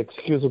എൻകറേജ്മെന്റ്, ഒരു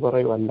എക്സ്ക്യൂസ്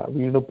പറയുമല്ല.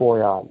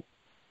 വീണുപോയാൽ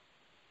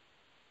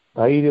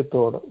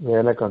ധൈര്യത്തോടെ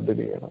വേല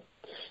കണ്ടിന്യൂ ചെയ്യണം.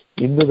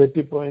 ഇന്ന്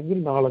തെറ്റിപ്പോയെങ്കിൽ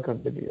നാളെ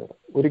കണ്ടിന്യൂ ചെയ്യണം.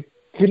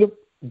 ഒരിക്കലും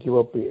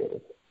ഗിവപ്പ്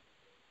ചെയ്യരുത്.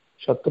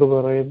 ശത്രു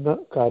പറയുന്ന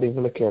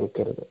കാര്യങ്ങൾ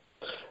കേൾക്കരുത്.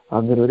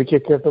 അങ്ങനെ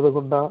ഒരിക്കൽ കേട്ടത്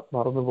കൊണ്ടാ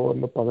മറന്നു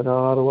പോകല്ലോ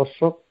 16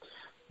 വർഷം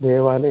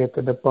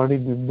ദേവാലയത്തിന്റെ പണി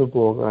നിന്നു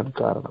പോകാൻ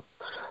കാരണം.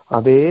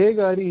 അതേ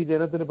കാര്യം ഈ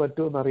ജനത്തിന്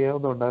പറ്റുമെന്ന്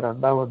അറിയാവുന്നതുകൊണ്ടാണ്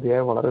 2-ാം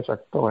അധ്യായം വളരെ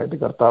ശക്തമായിട്ട്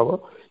കർത്താവ്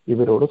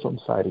ഇവരോട്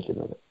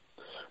സംസാരിക്കുന്നത്.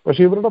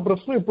 പക്ഷെ ഇവരുടെ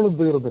പ്രശ്നം ഇപ്പോഴും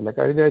തീർന്നില്ല.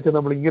 കഴിഞ്ഞ ആഴ്ച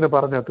നമ്മൾ ഇങ്ങനെ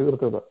പറഞ്ഞാ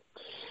തീർത്തത്.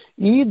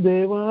 ഈ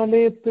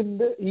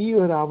ദേവാലയത്തിന്റെ ഈ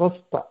ഒരു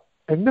അവസ്ഥ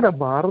എങ്ങനെ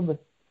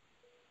മാറുന്നത്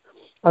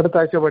അടുത്ത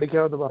ആഴ്ച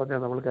പഠിക്കാമെന്ന് പറഞ്ഞാൽ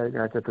നമ്മൾ കഴിഞ്ഞ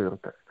ആഴ്ച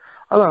തീർത്ത്.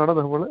 അതാണ്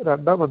നമ്മൾ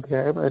 2-ാം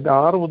അധ്യായം അതിന്റെ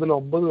 6 മുതൽ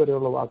 9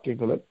 വരെയുള്ള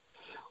വാക്യങ്ങളിൽ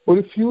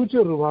ഒരു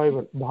ഫ്യൂച്ചർ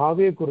റിവൈവൽ,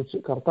 ഭാവിയെക്കുറിച്ച്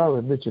കർത്താവ്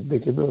എന്ന്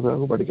ചിന്തിക്കുന്നു എന്ന്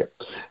നമുക്ക് പഠിക്കാം.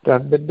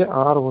 2-ന്റെ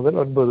 6 മുതൽ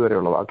 9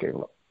 വരെയുള്ള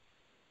വാക്യങ്ങൾ.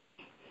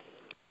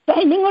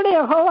 നിങ്ങളുടെ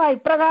യഹോവ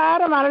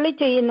ഇപ്രകാരം അരുളി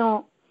ചെയ്യുന്നു,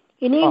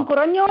 ഇനിയും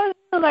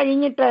കുറഞ്ഞോന്ന്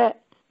കഴിഞ്ഞിട്ട്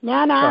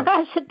ഞാൻ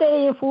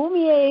ആകാശത്തെയും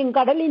ഭൂമിയെയും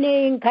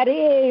കടലിനെയും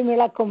കരയെയും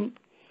ഇളക്കും.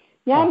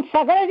 ഞാൻ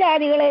സകല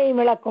ജാതികളെയും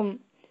ഇളക്കും.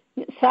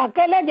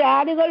 സകല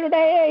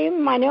ജാതികളുടെയും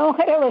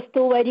മനോഹര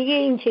വസ്തു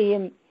വരികയും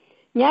ചെയ്യും.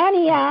 ഞാൻ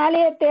ഈ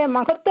ആലയത്തെ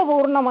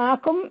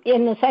മഹത്വപൂർണമാക്കും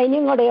എന്ന്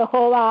സൈന്യങ്ങളുടെ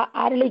യഹോവ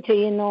അരുളി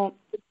ചെയ്യുന്നു.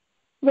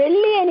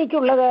 വെള്ളി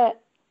എനിക്കുള്ളത്,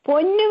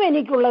 പൊന്നും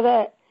എനിക്കുള്ളത്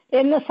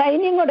എന്ന്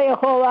സൈന്യങ്ങളുടെ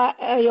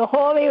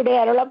യഹോവയുടെ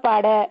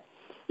അരുളപ്പാട്.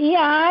 ഈ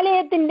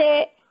ആലയത്തിന്റെ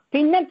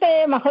പിന്നത്തെ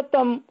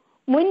മഹത്വം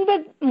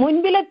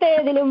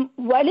മുൻപിലത്തേതിലും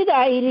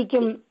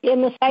വലുതായിരിക്കും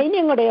എന്ന്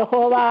സൈന്യങ്ങളുടെ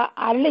യഹോവ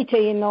അരുളി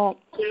ചെയ്യുന്നു.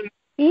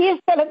 ഈ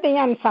സ്ഥലത്ത്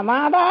ഞാൻ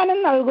സമാധാനം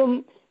നൽകും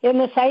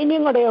എന്ന്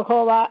സൈന്യങ്ങളുടെ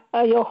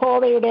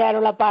യഹോവയുടെ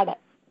അരുളപ്പാട്.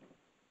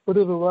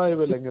 ഒരു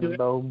റിവൈവൽ എങ്ങനെ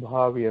ഉണ്ടാവും,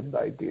 ഭാവി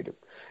എന്തായിത്തീരും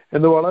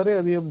എന്ന്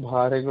വളരെയധികം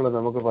ഭാരങ്ങൾ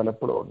നമുക്ക്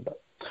പലപ്പോഴും ഉണ്ട്.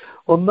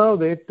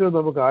 ഒന്നാമത് ഏറ്റവും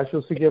നമുക്ക്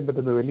ആശ്വസിക്കാൻ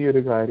പറ്റുന്ന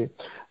വലിയൊരു കാര്യം,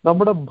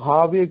 നമ്മുടെ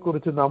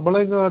ഭാവിയെക്കുറിച്ച്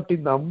നമ്മളെക്കാട്ടി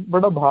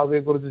നമ്മുടെ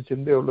ഭാവിയെക്കുറിച്ച്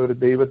ചിന്തയുള്ള ഒരു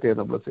ദൈവത്തെ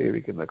നമ്മൾ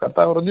സേവിക്കുന്നത്.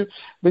 കർത്താവ് പറഞ്ഞു,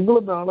 നിങ്ങൾ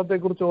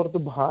നാളത്തെക്കുറിച്ച്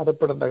ഓർത്ത്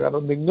ഭാരപ്പെടേണ്ട,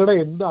 കാരണം നിങ്ങളുടെ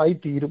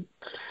എന്തായിത്തീരും,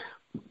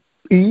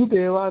 ഈ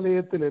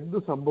ദേവാലയത്തിൽ എന്ത്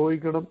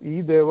സംഭവിക്കണം, ഈ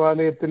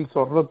ദേവാലയത്തിൽ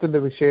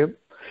സ്വർണത്തിന്റെ വിഷയം,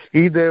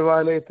 ഈ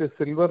ദേവാലയത്തെ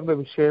സിൽവറിന്റെ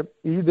വിഷയം,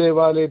 ഈ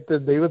ദേവാലയത്തെ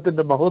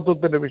ദൈവത്തിന്റെ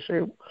മഹത്വത്തിന്റെ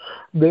വിഷയം,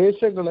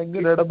 ദേശങ്ങൾ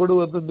എങ്ങനെ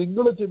ഇടപെടുമെന്ന്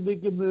നിങ്ങൾ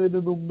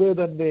ചിന്തിക്കുന്നതിന് മുമ്പേ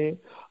തന്നെ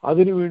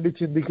അതിനുവേണ്ടി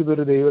ചിന്തിക്കുന്ന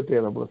ഒരു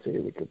ദൈവത്തെയാണ് നമ്മൾ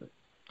സേവിക്കുന്നത്.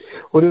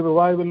 ഒരു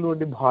റിവൈവലിന്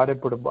വേണ്ടി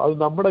ഭാരപ്പെടുമ്പോൾ അത്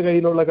നമ്മുടെ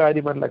കയ്യിലുള്ള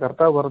കാര്യമല്ല.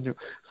 കർത്താവ് പറഞ്ഞു,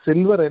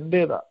 സിൽവർ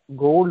എന്റേതാ,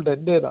 ഗോൾഡ്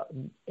എന്റേതാ,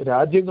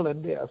 രാജ്യങ്ങൾ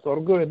എന്റെയാ,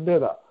 സ്വർഗം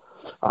എന്റേതാ,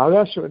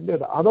 ആകാശം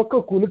എന്റേതാ.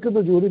 അതൊക്കെ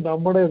കുലുക്കുന്ന ജോലി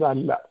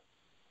നമ്മുടേതല്ല.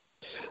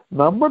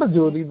 നമ്മുടെ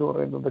ജോലി എന്ന്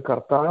പറയുന്നത്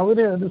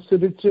കർത്താവിനെ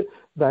അനുസരിച്ച്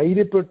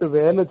ധൈര്യപ്പെട്ട്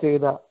വേല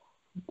ചെയ്ത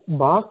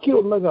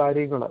ബാക്കിയുള്ള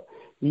കാര്യങ്ങൾ,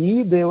 ഈ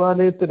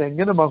ദേവാലയത്തിന്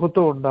എങ്ങനെ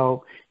മഹത്വം ഉണ്ടാവും,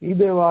 ഈ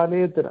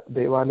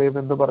ദേവാലയം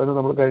എന്ന് പറയുന്നത്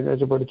നമ്മൾ കഴിഞ്ഞ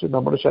ആഴ്ച പഠിച്ചു,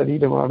 നമ്മുടെ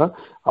ശരീരമാണ്,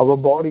 അവർ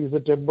body is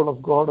A temple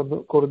of God എന്ന്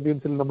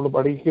കൊറിന്ത്യൻസിൽ നമ്മൾ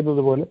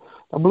പഠിക്കുന്നത് പോലെ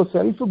നമ്മൾ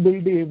സെൽഫ്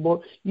ബിൽഡ് ചെയ്യുമ്പോൾ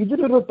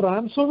ഇതിനൊരു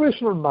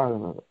ട്രാൻസ്ഫോർമേഷൻ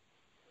ഉണ്ടാകുന്നത്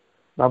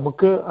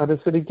നമുക്ക്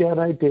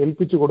അനുസരിക്കാനായിട്ട്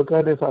ഏൽപ്പിച്ചു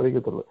കൊടുക്കാനേ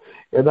സാധിക്കത്തുള്ളൂ.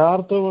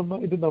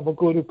 യഥാർത്ഥമായിട്ട്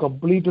നമുക്ക് ഒരു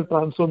കംപ്ലീറ്റ്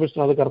ട്രാൻസ്ഫോർമേഷൻ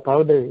അത്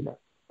കർത്താവിന്റെ കയ്യിലാണ്.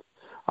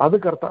 അത്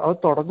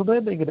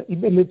തുടങ്ങുന്നതന്നെ ഇങ്ങനെ,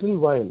 ഇൻ എ ലിറ്റിൽ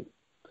വയൽ,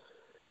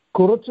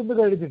 കുറച്ചൊന്ന്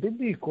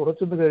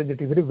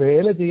കഴിഞ്ഞിട്ട് ഇവര്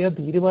വേല ചെയ്യാൻ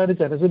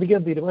തീരുമാനിച്ച്,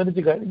 അനുസരിക്കാൻ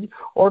തീരുമാനിച്ച് കഴിഞ്ഞ്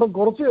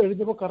കുറച്ച്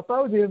കഴിഞ്ഞപ്പോൾ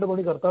കർത്താവ് ചെയ്യേണ്ട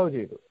പണി കർത്താവ്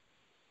ചെയ്തു.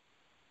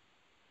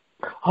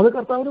 അത്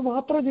കർത്താവിന്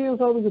മാത്രമേ ചെയ്യാൻ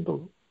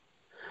സാധിക്കത്തുള്ളൂ.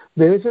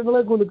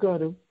 ദേശങ്ങളെ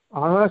കുലുക്കാനും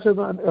ആകാശം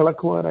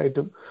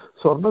ഇളക്കുവാനായിട്ടും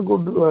സ്വർണം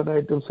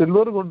കൊണ്ടുവരാനായിട്ടും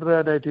സിൽവർ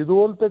കൊണ്ടുവരാനായിട്ടും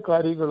ഇതുപോലത്തെ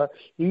കാര്യങ്ങൾ,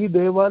 ഈ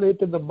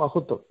ദേവാലയത്തിന്റെ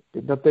മഹത്വം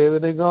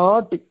പിന്നത്തേതിനെ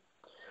കാട്ടി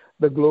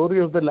the glory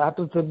of the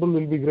lateral temple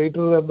will be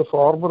greater than the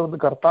former എന്ന്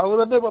കർത്താവ്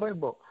തന്നെ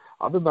പറയുമ്പോൾ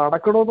അത്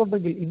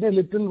നടക്കണമെന്നുണ്ടെങ്കിൽ, ഇന്ന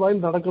ലിറ്റിൽ വൈൽ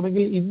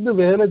നടക്കണമെങ്കിൽ ഇന്ന്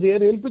വേല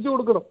ചെയ്യാൻ ഏൽപ്പിച്ചു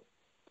കൊടുക്കണം.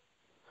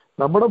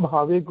 നമ്മുടെ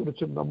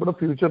ഭാവിയെക്കുറിച്ചും നമ്മുടെ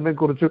ഫ്യൂച്ചറിനെ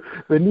കുറിച്ചും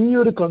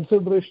വലിയൊരു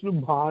കൺസിഡറേഷനും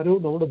ഭാരവും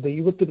നമ്മുടെ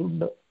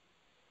ദൈവത്തിനുണ്ട്.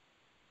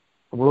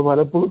 നമ്മൾ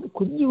പലപ്പോഴും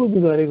കുഞ്ഞു കുഞ്ഞു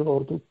കാര്യങ്ങൾ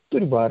ഓർത്ത്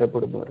ഒത്തിരി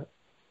ഭാരപ്പെടുന്നവരാണ്.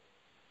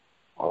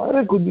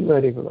 വളരെ കുഞ്ഞു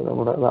കാര്യങ്ങൾ,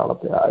 നമ്മുടെ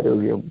നാളത്തെ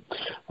ആരോഗ്യം,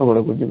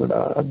 നമ്മുടെ കുഞ്ഞുങ്ങളുടെ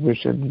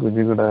അഡ്മിഷൻ,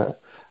 കുഞ്ഞുങ്ങളുടെ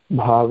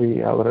ഭാവി,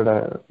 അവരുടെ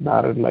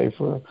മാരിഡ്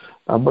ലൈഫ്,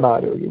 നമ്മുടെ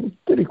ആരോഗ്യം,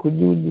 ഒത്തിരി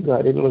കുഞ്ഞു കുഞ്ഞു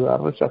കാര്യങ്ങൾ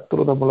കാരണം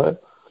ശത്രു നമ്മളെ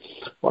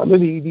പല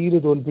രീതിയിൽ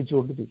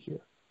തോൽപ്പിച്ചുകൊണ്ടിരിക്കുക.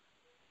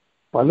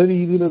 പല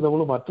രീതിയിൽ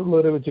നമ്മൾ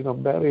മറ്റുള്ളവരെ വെച്ച്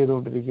കമ്പയർ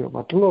ചെയ്തുകൊണ്ടിരിക്കുക.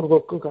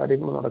 മറ്റുള്ളവർക്കൊക്കെ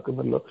കാര്യങ്ങൾ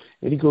നടക്കുന്നല്ലോ,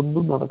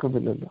 എനിക്കൊന്നും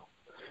നടക്കുന്നില്ലല്ലോ.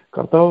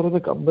 കർത്താവ്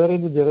പറയുന്നത് കമ്പയർ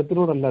ചെയ്യുന്ന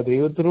ജനത്തിനോടല്ല,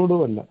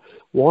 ദൈവത്തിനോടുമല്ല.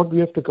 What we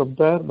have to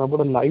compare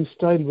നമ്മുടെ life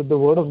style with the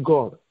word of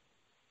God.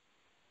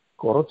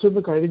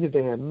 കുറച്ചൊന്ന്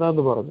കഴിഞ്ഞിട്ടേ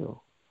എന്നാന്ന് പറഞ്ഞു,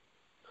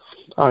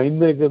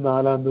 ഇന്നേക്ക്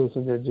 4-ാം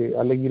ദിവസം ഞാൻ ചെയ്യും,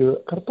 അല്ലെങ്കിൽ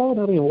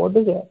കർത്താവിനറിയാം what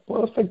is A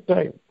perfect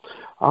time.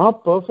 ആ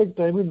പെർഫെക്റ്റ്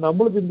ടൈമിൽ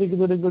നമ്മൾ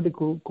ചിന്തിക്കുന്നതിനെക്കാട്ടി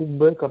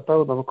മുമ്പേ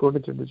കർത്താവ് നമുക്ക്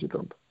വേണ്ടി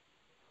ചിന്തിച്ചിട്ടുണ്ട്.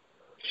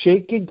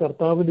 ഷേക്കിംഗ്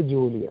കർത്താവിന്റെ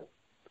ജോലിയാണ്.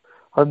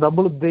 അത്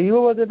നമ്മൾ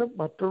ദൈവവചനം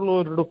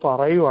മറ്റുള്ളവരോട്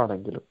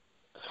പറയുവാണെങ്കിലും,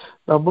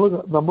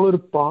 നമ്മളൊരു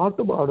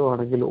പാട്ട്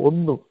പാടുവാണെങ്കിൽ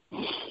ഒന്നും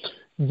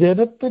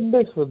ജനത്തിന്റെ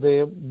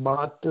ഹൃദയം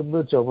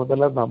മാറ്റുന്ന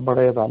ചുമതല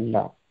നമ്മുടേതല്ല.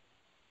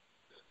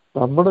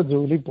 നമ്മുടെ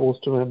ജോലി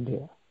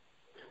പോസ്റ്റ്മാൻ്റെയാ.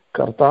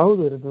 കർത്താവ്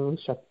തരുന്നത്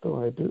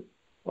ശക്തമായിട്ട്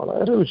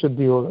വളരെ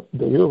വിശുദ്ധിയോട്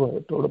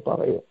ദൈവമായിട്ടോട്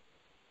പറയുക.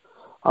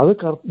 അത്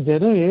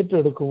ജനം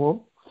ഏറ്റെടുക്കുമ്പോൾ,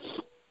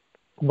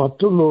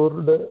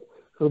 മറ്റുള്ളവരുടെ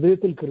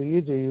ഹൃദയത്തിൽ ക്രിയ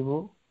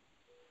ചെയ്യുമ്പോൾ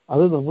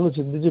അത് നമ്മൾ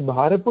ചിന്തിച്ച്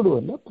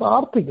ഭാരപ്പെടുവല്ല,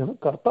 പ്രാർത്ഥിക്കണം.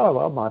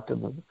 കർത്താവാ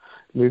മാറ്റുന്നത്.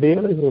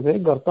 ലിഡിയയുടെ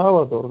ഹൃദയം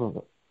കർത്താവാ തുറന്നത്.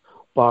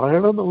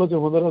 പറയണമെന്നുള്ള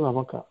ചുമതല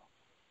നമുക്കാ.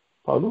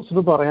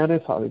 പൗലോസിന് പറയാനേ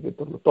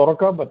സാധിക്കത്തുള്ളൂ,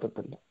 തുറക്കാൻ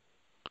പറ്റത്തില്ല.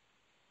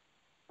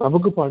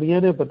 നമുക്ക്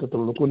പണിയാനേ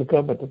പറ്റത്തുള്ളൂ,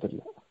 കുലുക്കാൻ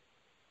പറ്റത്തില്ല.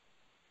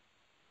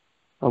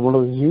 നമ്മുടെ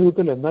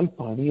ജീവിതത്തിൽ എന്നാൽ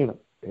പണിയണം,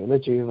 വേല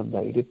ചെയ്യണം,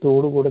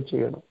 ധൈര്യത്തോടുകൂടെ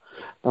ചെയ്യണം.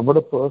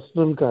 നമ്മുടെ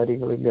പേഴ്സണൽ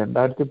കാര്യങ്ങളിൽ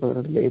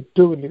 2018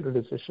 ഏറ്റവും വലിയൊരു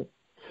ഡിസിഷൻ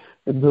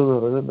എന്തെന്ന്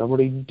പറയുന്നത്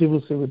നമ്മുടെ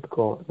ഇന്റിമസി വിത്ത്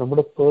ഗോഡ്,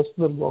 നമ്മുടെ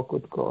പേഴ്സണൽ വാക്ക്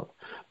വിത്ത് ഗോഡ്,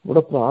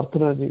 നമ്മുടെ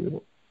പ്രാർത്ഥനാ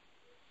ജീവിതം,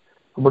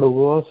 നമ്മുടെ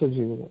ഉപവാസ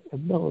ജീവിതം.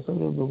 എല്ലാ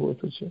അവസരങ്ങളും ഒന്ന്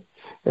ഉപവസിച്ച്,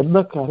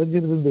 എന്നാ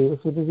കരഞ്ഞിരുന്ന്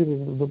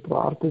ദൈവസന്നിധിയിൽ നിന്ന്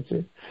പ്രാർത്ഥിച്ച്,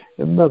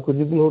 എന്നാ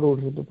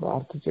കുഞ്ഞുങ്ങളോടുകൂടി നിന്ന്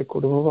പ്രാർത്ഥിച്ച്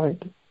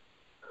കുടുംബമായിട്ട്.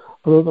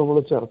 അത് നമ്മൾ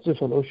ചർച്ച്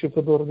ഫെലോഷിപ്പ്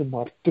എന്ന് പറഞ്ഞ്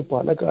മറ്റ്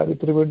പല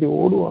കാര്യത്തിന് വേണ്ടി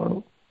ഓടുവാണോ,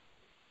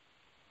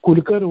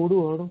 കുലുക്കാൻ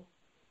ഓടുവാണോ?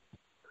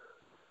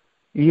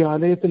 ഈ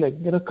ആലയത്തിൽ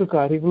എങ്ങനെയൊക്കെ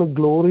കാര്യങ്ങൾ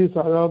ഗ്ലോറിയസ്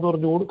ആകാന്ന്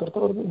പറഞ്ഞു ഓട്.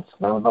 കർത്താവ് പറഞ്ഞു it's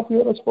not of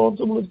your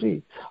responsibility,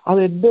 അത്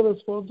എന്റെ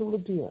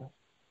റെസ്പോൺസിബിലിറ്റിയാ.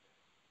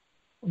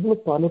 നമ്മൾ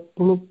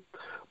പലപ്പോഴും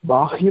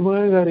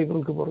ബാഹ്യമായ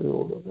കാര്യങ്ങൾക്ക് പറഞ്ഞു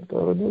ഓടുക.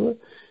 കർത്താവ് പറഞ്ഞത്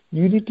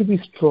you need to B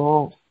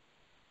strong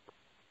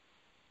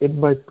in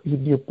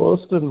your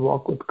personal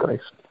walk with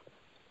Christ.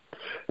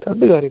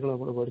 2 കാര്യങ്ങൾ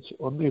നമ്മൾ പഠിച്ചു.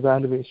 ഒന്ന്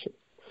ഇവാലുവേഷൻ.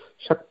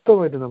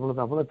 ശക്തമായിട്ട്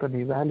നമ്മളെ തന്നെ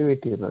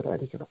ഇവാലുവേറ്റ്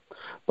ചെയ്യുന്നവരായിരിക്കണം.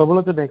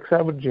 നമ്മളെ തന്നെ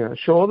എക്സാമിൻ ചെയ്യണം,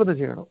 ശോധന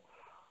ചെയ്യണം.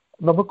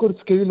 നമുക്കൊരു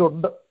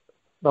സ്കെയിലുണ്ട്,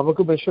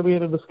 നമുക്ക് മെഷർ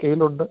ചെയ്യാനൊരു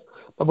സ്കെയിലുണ്ട്,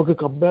 നമുക്ക്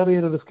കമ്പയർ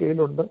ചെയ്യാനൊരു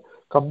സ്കെയിലുണ്ട്.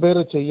 കമ്പയർ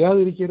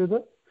ചെയ്യാതിരിക്കരുത്,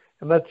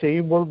 എന്നാൽ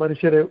ചെയ്യുമ്പോൾ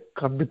മനുഷ്യരെ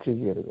കണ്ടു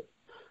ചെയ്യരുത്.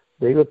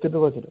 ദൈവത്തിന്റെ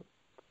വചനം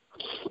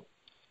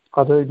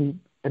അത് ഇനി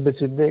എൻ്റെ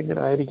ചിന്ത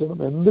എങ്ങനെ ആയിരിക്കണം,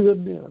 എന്ത്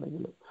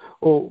തന്നെയാണെങ്കിലും.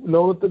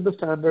 ലോകത്തിന്റെ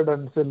സ്റ്റാൻഡേർഡ്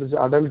അനുസരിച്ച്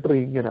അഡൾട്ടറി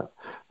ഇങ്ങനെ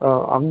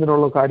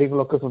അങ്ങനെയുള്ള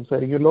കാര്യങ്ങളൊക്കെ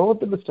സംസാരിക്കും.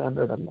 ലോകത്തിന്റെ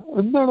സ്റ്റാൻഡേർഡ് അല്ല.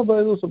 എന്താണ്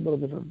ബൈബിൾ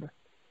പറഞ്ഞിട്ടുണ്ട്?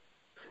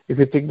 If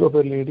you think of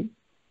A lady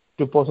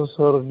to possess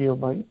her in your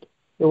mind,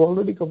 you have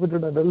already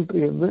committed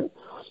adultery എന്ന്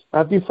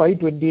Matthew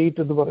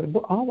 5:28 എന്ന്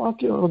പറയുമ്പോൾ ആ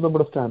വാക്യമാണ്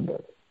നമ്മുടെ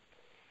സ്റ്റാൻഡേർഡ്.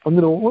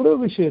 അങ്ങനെ ഓരോ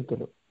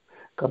വിഷയത്തിലും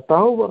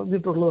കർത്താവ്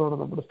പറഞ്ഞിട്ടുള്ളതാണ്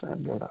നമ്മുടെ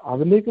സ്റ്റാൻഡേർഡ്.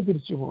 അതിലേക്ക്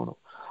തിരിച്ചു പോകണം.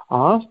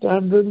 ആ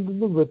സ്റ്റാൻഡേർഡിൽ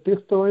നിന്ന്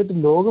വ്യത്യസ്തമായിട്ട്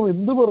ലോകം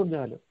എന്ത്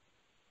പറഞ്ഞാലും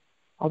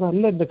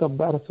അതല്ല എൻ്റെ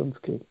കമ്പാരിസൺ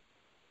സ്കെയിൽ.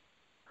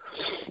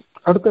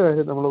 അടുത്ത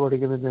കാര്യം നമ്മൾ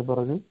പഠിക്കുന്നത്, ഞാൻ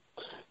പറഞ്ഞു,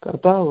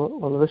 കർത്താവ്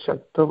വളരെ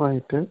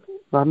ശക്തമായിട്ട്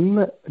നല്ല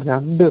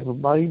 2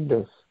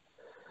 റിമൈൻഡേഴ്സ്,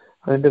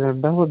 അതിന്റെ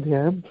 2-ാം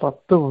അധ്യായം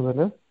 10 മുതൽ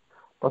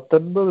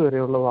 19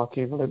 വരെയുള്ള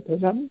വാക്യങ്ങളിൽ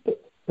 2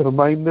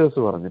 റിമൈൻഡേഴ്സ്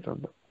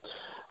പറഞ്ഞിട്ടുണ്ട്.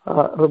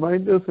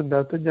 റിമൈൻഡേഴ്സിൻ്റെ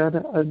അകത്ത് ഞാൻ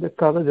അതിന്റെ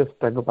കഥ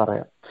ജസ്റ്റ് അങ്ങ്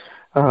പറയാം.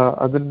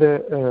 അതിന്റെ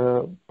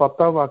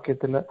 10-ാം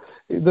വാക്യത്തിൽ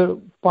ഇത്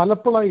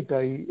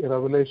പലപ്പോഴായിട്ടായി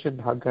റെവലേഷൻ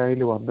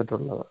ഹഗായിൽ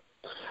വന്നിട്ടുള്ളത്.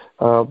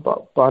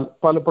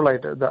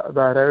 പലപ്പോഴായിട്ട്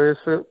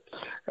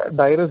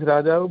ഡൈറസ്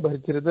രാജാവ്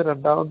ഭരിച്ചിരുന്ന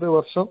 2-ാമത്തെ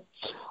വർഷം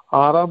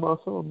 6-ാം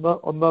മാസം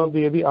 1-ാം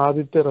തീയതി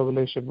ആദ്യത്തെ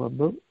റെവലേഷൻ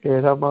വന്നു.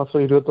 7-ാം മാസം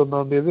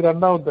 21-ാം തീയതി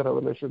 2-ാമത്തെ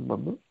റെവലേഷൻ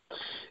വന്നു.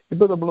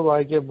 ഇപ്പൊ നമ്മൾ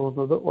വായിക്കാൻ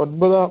പോകുന്നത്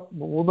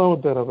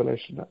 3-ാമത്തെ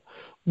റെവലേഷന്.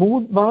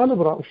 4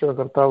 പ്രാവശ്യം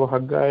കർത്താവ്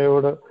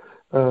ഹഗ്ഗായോട്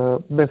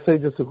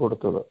മെസ്സേജസ്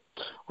കൊടുത്തത്.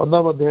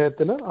 1-ാം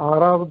അധ്യായത്തില്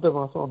 6-ാമത്തെ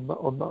മാസം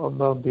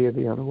 1-ാം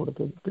തീയതിയാണ്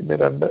കൊടുത്തത്. പിന്നെ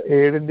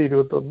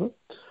 7-21,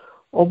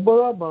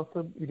 9-ാം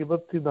മാസം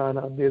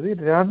 24-ാം തീയതി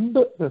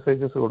 2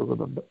 മെസ്സേജസ്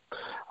കൊടുക്കുന്നുണ്ട്.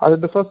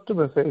 അതിന്റെ ഫസ്റ്റ്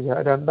മെസ്സേജ്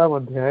 2-ാം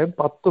അധ്യായം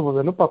 10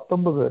 മുതൽ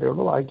 19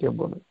 വരെയുള്ള വായിക്കാൻ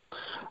പോകുന്നത്.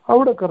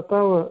 അവിടെ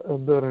കർത്താവ്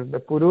എന്താ പറയണ്ടേ,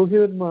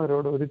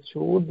 പുരോഹിതന്മാരോട് ഒരു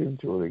ചോദ്യം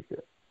ചോദിക്കുക.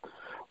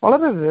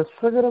 വളരെ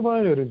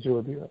രസകരമായ ഒരു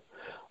ചോദ്യം.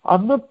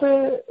 അന്നത്തെ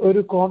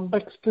ഒരു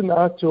കോണ്ടെക്സ്റ്റിൽ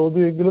ആ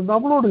ചോദ്യമെങ്കിലും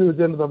നമ്മളോട്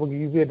ചോദിച്ചാൽ നമുക്ക്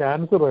ഈസിയായിട്ട്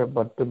ആൻസർ ചെയ്യാൻ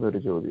പറ്റുന്ന ഒരു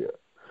ചോദ്യമാണ്.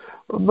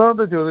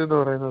 1-ാമത്തെ ചോദ്യം എന്ന്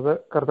പറയുന്നത്,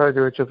 കർത്താവ്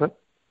ചോദിച്ചത്,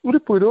 ഒരു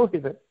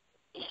പുരോഹിതൻ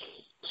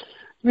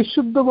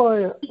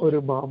വിശുദ്ധമായ ഒരു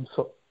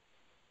മാംസം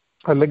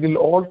അല്ലെങ്കിൽ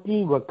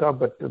ഓൾട്ടറിൽ വെക്കാൻ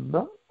പറ്റുന്ന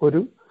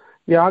ഒരു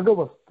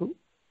യാഗവസ്തു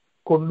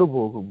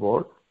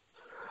കൊണ്ടുപോകുമ്പോൾ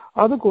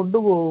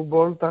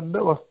തന്റെ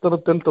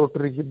വസ്ത്രത്തിൽ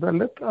തൊട്ടിരിക്കുന്ന,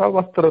 അല്ലെ ആ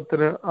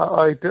വസ്ത്രത്തിന്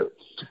ആയിട്ട്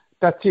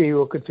ടച്ച്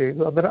ചെയ്യുകയൊക്കെ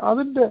ചെയ്തു, അന്നേരം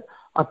അതിന്റെ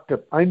അറ്റം,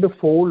 അതിന്റെ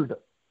ഫോൾഡ്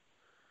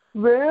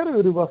വേറെ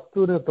ഒരു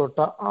വസ്തുവിനെ തൊട്ട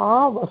ആ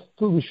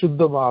വസ്തു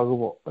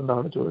വിശുദ്ധമാകുമോ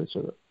എന്നാണ്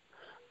ചോദിച്ചത്.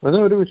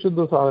 അങ്ങനെ ഒരു വിശുദ്ധ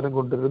സാധനം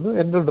കൊണ്ടിരുന്നു,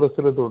 എന്റെ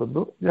ഡ്രസ്സിൽ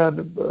തൊടുന്നു, ഞാൻ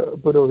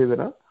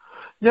പുരോഹിതന,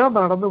 ഞാൻ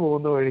നടന്നു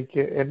പോകുന്ന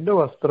വഴിക്ക് എന്റെ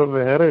വസ്ത്രം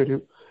വേറെ ഒരു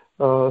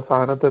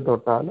സാധനത്തെ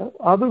തൊട്ടാൽ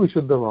അത്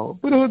വിശുദ്ധമാവും.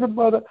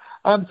 പുരോഹിതന്മാരുടെ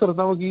ആൻസർ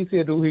നമുക്ക് ഈസി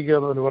ആയിട്ട്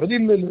ഊഹിക്കാന്ന് പോലെ പറഞ്ഞു,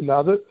 ഇല്ല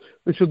അത്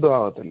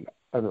വിശുദ്ധമാകത്തില്ല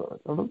എന്ന്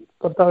പറഞ്ഞു.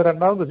 കർത്താവ്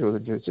 2-ാമത്തെ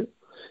ചോദ്യം ചോദിച്ചു,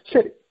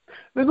 ശരി,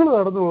 നിങ്ങൾ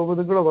നടന്നു പോകുമ്പോൾ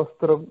നിങ്ങളുടെ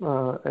വസ്ത്രം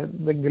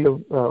എന്തെങ്കിലും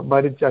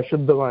മരിച്ച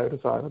അശുദ്ധമായ ഒരു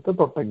സാധനത്തെ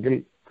തൊട്ടെങ്കിൽ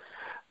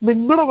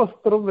നിങ്ങളുടെ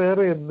വസ്ത്രം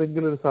വേറെ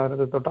എന്തെങ്കിലും ഒരു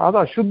സാധനത്തെ തൊട്ട് അത്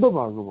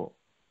അശുദ്ധമാകുമോ?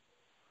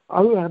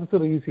 അത്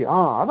ആൻസർ ഈസി,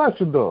 അത്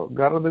അശുദ്ധമാകും,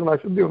 കാരണം നിങ്ങൾ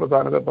അശുദ്ധിയുള്ള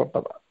സാധനത്തെ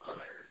തൊട്ടതാ.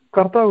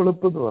 കർത്താവ്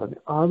എളുപ്പെന്ന് പറഞ്ഞു,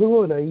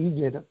 അതുപോലെ ഈ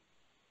ജനം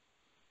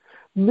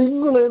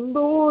നിങ്ങൾ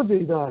എന്തോ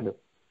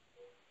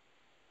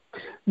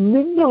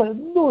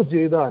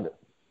ചെയ്താലും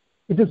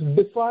it is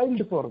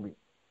defiled for me,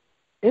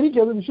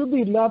 എനിക്കത് വിശുദ്ധി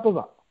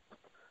ഇല്ലാത്തതാ.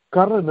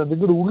 കാരണം എന്താ?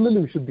 നിങ്ങളുടെ ഉള്ളിൽ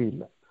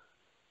വിശുദ്ധിയില്ല.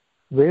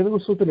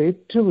 വേദപുസ്തകത്തിൽ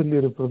ഏറ്റവും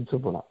വലിയൊരു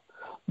പ്രിൻസിപ്പിളാണ്.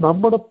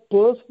 നമ്മുടെ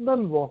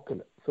പേഴ്സണൽ വാക്കിൽ,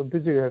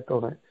 ശ്രദ്ധിച്ച്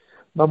കേട്ടോണേ,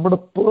 നമ്മുടെ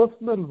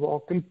പേഴ്സണൽ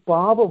വാക്കിൽ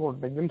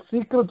പാപമുണ്ടെങ്കിൽ,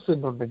 സീക്രട്ട്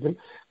സിൻ ഉണ്ടെങ്കിൽ,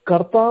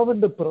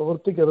 കർത്താവിന്റെ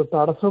പ്രവൃത്തിക്ക് അത്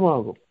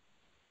തടസ്സമാകും.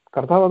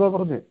 കർത്താവ് അതാ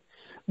പറഞ്ഞേ,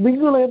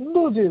 നിങ്ങൾ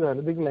എന്തോ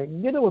ചെയ്താലും, നിങ്ങൾ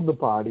എങ്ങനെ വന്ന്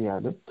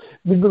പാടിയാലും,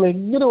 നിങ്ങൾ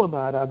എങ്ങനെ വന്ന്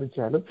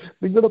ആരാധിച്ചാലും,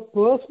 നിങ്ങളുടെ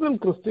പേഴ്സണൽ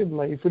ക്രിസ്ത്യൻ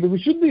ലൈഫിൽ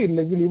വിശുദ്ധി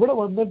ഇല്ലെങ്കിൽ ഇവിടെ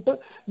വന്നിട്ട്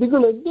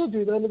നിങ്ങൾ എന്തോ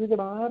ചെയ്താലും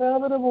നിങ്ങളുടെ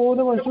ആരാധന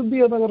പോലും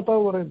അശുദ്ധിയാണ്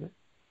കർത്താവ് പറയുന്നത്.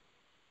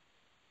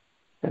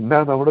 എന്നാ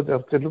നമ്മുടെ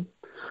ചർച്ചിലും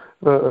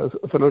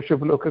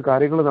ഫെലോഷിപ്പിലും ഒക്കെ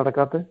കാര്യങ്ങൾ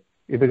നടക്കാത്ത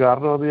ഇത്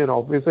കാരണമെന്ന് ഞാൻ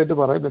ഓബ്വിയസായിട്ട്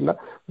പറയുന്നില്ല.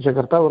 പക്ഷെ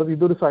കർത്താവ് പറഞ്ഞു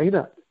ഇതൊരു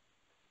സൈനാ.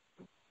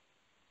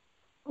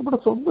 നമ്മുടെ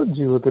സ്വന്തം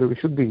ജീവിതത്തിൽ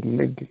വിശുദ്ധി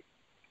ഇല്ലെങ്കിൽ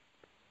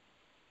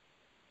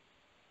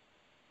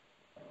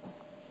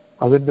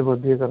അതിന്റെ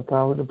മധ്യേ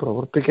കർത്താവിന്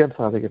പ്രവർത്തിക്കാൻ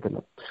സാധിക്കത്തില്ല.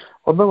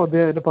 1-ാം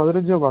അധ്യായം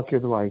 15-ാം വാക്യം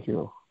ഒന്ന്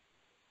വായിക്കുമോ?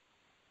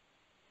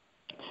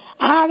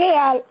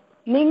 ആകയാൽ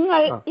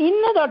നിങ്ങൾ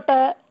ഇന്ന് തൊട്ട്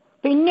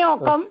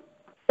പിന്നോക്കം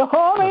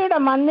യഹോവയുടെ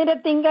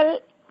മന്ദിരത്തിങ്കൽ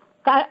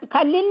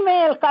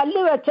കല്ലിന്മേൽ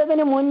കല്ല്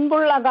വെച്ചതിന്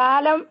മുൻപുള്ള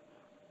കാലം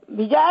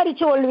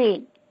വിചാരിച്ചു കൊള്ളുവീൻ.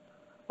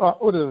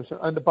 ഒരു നിമിഷം,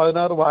 അതിന്റെ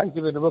 16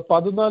 വായിക്കുന്നതിന്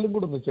 14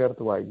 കൂടെ ഒന്ന്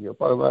ചേർത്ത് വായിക്കുമോ?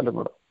 14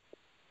 കൂടെ.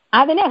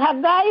 അതിന്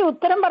ഹഗ്ഗായി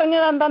ഉത്തരം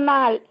പറഞ്ഞത്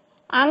എന്തെന്നാൽ,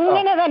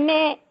 അങ്ങനെ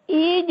തന്നെ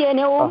ഈ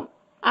ജനവും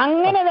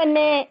അങ്ങനെ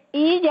തന്നെ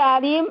ഈ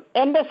ജാതിയും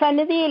എന്റെ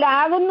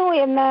സന്നിധിയിലാകുന്നു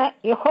എന്ന്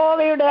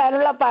യഹോവയുടെ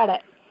അരുളപ്പാട്.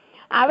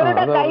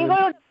 അവരുടെ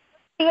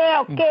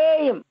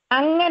കൈകളൊക്കെയും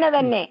അങ്ങനെ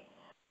തന്നെ,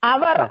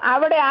 അവർ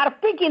അവിടെ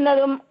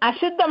അർപ്പിക്കുന്നതും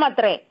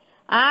അശുദ്ധമത്രേ.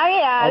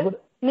 ആകയാൽ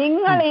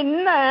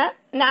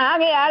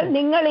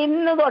നിങ്ങൾ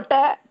ഇന്ന്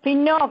തൊട്ട്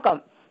പിന്നോക്കം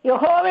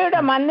യഹോവയുടെ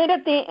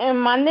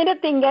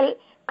മന്ദിരത്തിങ്കൽ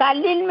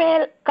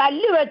കല്ലിന്മേൽ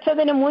കല്ല്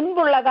വെച്ചതിന്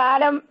മുൻപുള്ള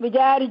കാലം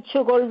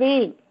വിചാരിച്ചു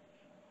കൊള്ളുവീൻ.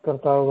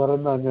 കർത്താവ്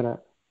പറയുന്ന അങ്ങനെ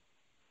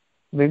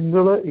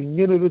നിങ്ങൾ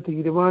ഇങ്ങനൊരു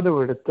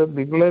തീരുമാനമെടുത്ത്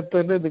നിങ്ങളെ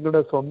തന്നെ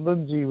നിങ്ങളുടെ സ്വന്തം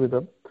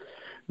ജീവിതം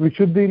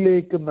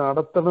വിശുദ്ധിയിലേക്ക്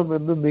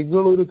നടത്തണമെന്ന്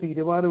നിങ്ങളൊരു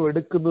തീരുമാനം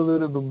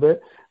എടുക്കുന്നതിന് മുമ്പേ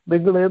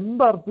നിങ്ങൾ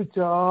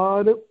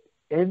എന്തർപ്പിച്ചാലും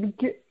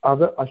എനിക്ക്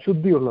അത്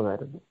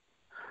അശുദ്ധിയുള്ളതായിരുന്നു.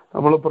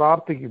 നമ്മൾ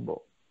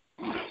പ്രാർത്ഥിക്കുമ്പോൾ,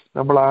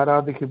 നമ്മൾ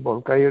ആരാധിക്കുമ്പോൾ,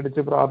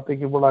 കൈയടിച്ച്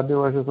പ്രാർത്ഥിക്കുമ്പോൾ,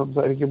 അന്യഭാഷ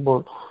സംസാരിക്കുമ്പോൾ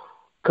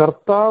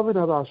കർത്താവിന്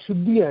അത്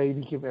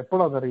അശുദ്ധിയായിരിക്കും.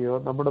 എപ്പോഴാണെന്നറിയോ?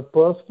 നമ്മുടെ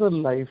പേഴ്സണൽ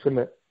ലൈഫിൽ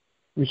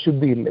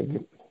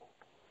വിശുദ്ധിയില്ലെങ്കിൽ.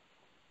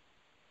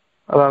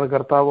 അതാണ്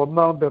കർത്താവ്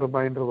ഒന്നാമത്തെ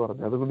റിമൈൻഡർ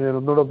പറഞ്ഞത്. അതുകൊണ്ട് ഞാൻ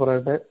ഒന്നുകൂടെ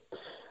പറയട്ടെ,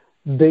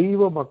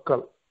 ദൈവമക്കൾ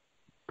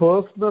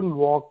പേഴ്സണൽ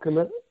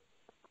വാക്കില്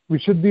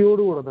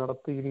വിശുദ്ധിയോടുകൂടെ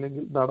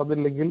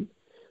നടന്നില്ലെങ്കിൽ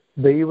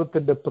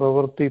ദൈവത്തിന്റെ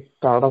പ്രവൃത്തി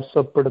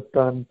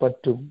തടസ്സപ്പെടുത്താൻ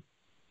പറ്റും.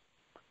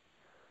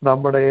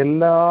 നമ്മുടെ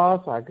എല്ലാ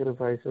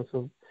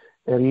സാക്രിഫൈസസും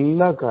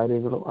എല്ലാ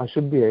കാര്യങ്ങളും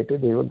അശുദ്ധിയായിട്ട്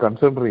ദൈവം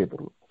കൺസിഡർ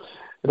ചെയ്തുള്ളൂ.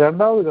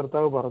 രണ്ടാമത്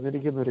കർത്താവ്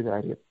പറഞ്ഞിരിക്കുന്ന ഒരു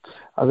കാര്യം,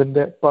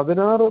 അതിന്റെ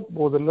 16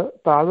 മുതൽ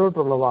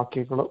താഴോട്ടുള്ള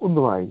വാക്യങ്ങൾ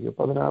ഒന്ന് വായിക്കും.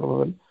 16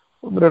 മുതൽ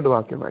 1-2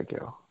 വാക്യം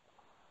വായിക്കാമോ?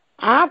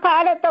 ആ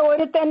കാലത്ത്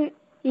ഒരുത്തൻ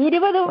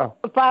 20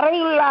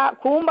 പറയുള്ള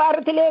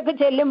കൂമ്പാരത്തിലേക്ക്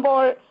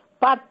ചെല്ലുമ്പോൾ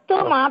 10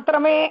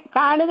 മാത്രമേ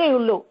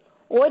കാണുകയുള്ളൂ.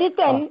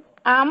 ഒരുത്തൻ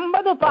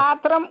 50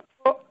 പാത്രം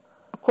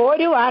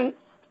കോരുവാൻ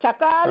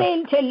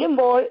ചക്കാലയിൽ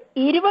ചെല്ലുമ്പോൾ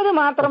 20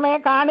 മാത്രമേ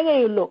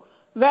കാണുകയുള്ളൂ.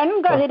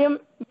 വെൺകതിരും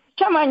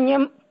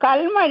വിഷമഞ്ഞും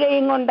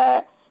കൽമഴയും കൊണ്ട്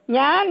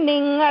ഞാൻ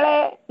നിങ്ങളെ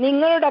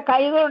നിങ്ങളുടെ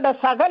കൈകളുടെ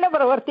സകല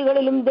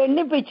പ്രവൃത്തികളിലും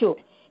ദണ്ഡിപ്പിച്ചു.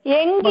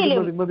 എങ്കിലും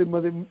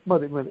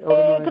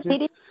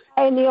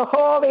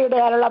യഹോവയുടെ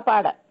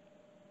അരുളപ്പാട്.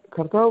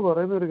 കർത്താവ്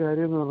പറയുന്ന ഒരു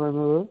കാര്യം എന്ന്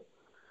പറയുന്നത്,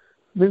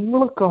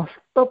 നിങ്ങൾ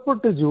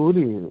കഷ്ടപ്പെട്ട്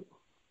ജോലി ചെയ്തു,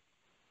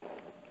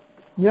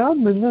 ഞാൻ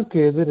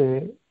നിങ്ങൾക്കെതിരെ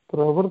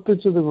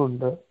പ്രവർത്തിച്ചത്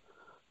കൊണ്ട്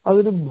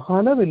അതിന്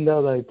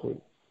ഫലമില്ലാതായി പോയി.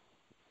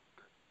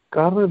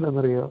 കാരണം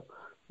എന്താണെന്നറിയോ?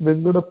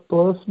 നിങ്ങളുടെ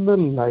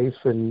പേഴ്സണൽ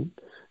ലൈഫിൽ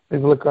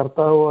നിങ്ങൾ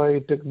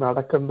കർത്താവുമായിട്ട്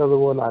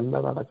നടക്കേണ്ടതുപോലെ അല്ല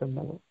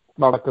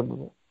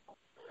നടക്കുന്നത്.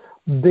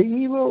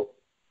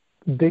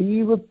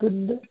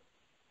 ദൈവത്തിന്റെ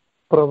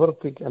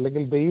പ്രവൃത്തിക്ക്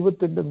അല്ലെങ്കിൽ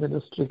ദൈവത്തിന്റെ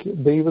മിനിസ്ട്രിക്ക്,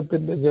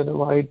 ദൈവത്തിന്റെ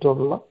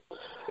ജനമായിട്ടുള്ള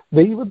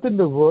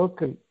ദൈവത്തിന്റെ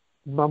വർക്കിൽ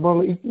നമ്മൾ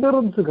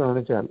ഇഗ്നറൻസ്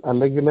കാണിച്ചാൽ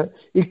അല്ലെങ്കിൽ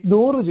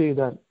ഇഗ്നോർ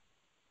ചെയ്താൽ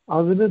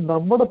അതിന്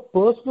നമ്മുടെ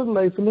പേഴ്സണൽ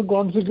ലൈഫിലും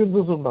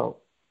കോൺസിക്വൻസസ് ഉണ്ടാവും.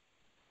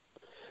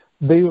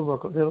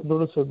 ദൈവമക്കൾ, ഞാൻ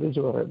ഒന്നുകൂടെ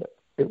ശ്രദ്ധിച്ച് പറയട്ടെ,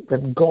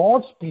 when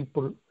God's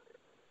people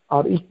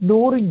are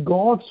ignoring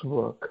God's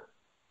work,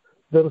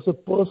 there is a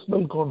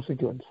personal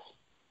consequence.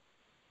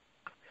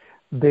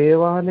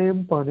 ദേവാലയം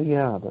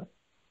പണിയാതെ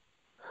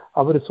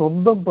അവർ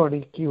സ്വന്തം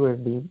പണിക്ക്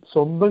വേണ്ടിയും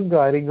സ്വന്തം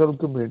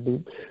കാര്യങ്ങൾക്കും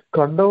വേണ്ടിയും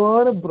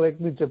കണ്ടമാനം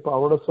പ്രയത്നിച്ചപ്പോൾ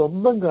അവിടെ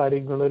സ്വന്തം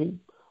കാര്യങ്ങളിൽ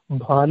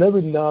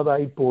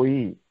ഫലമില്ലാതായി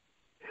പോയി.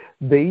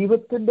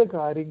 ദൈവത്തിന്റെ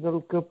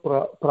കാര്യങ്ങൾക്ക്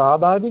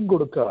പ്രാധാന്യം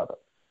കൊടുക്കാതെ,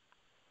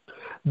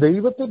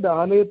 ദൈവത്തിന്റെ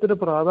ആലയത്തിന്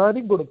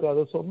പ്രാധാന്യം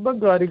കൊടുക്കാതെ സ്വന്തം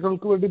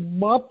കാര്യങ്ങൾക്ക് വേണ്ടി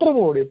മാത്രം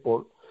ഓടിയപ്പോൾ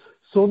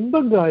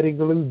സ്വന്തം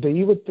കാര്യങ്ങളിൽ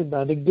ദൈവത്തിന്റെ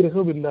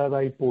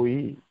അനുഗ്രഹമില്ലാതായി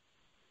പോയി.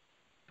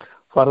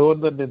 ഫറവോൻ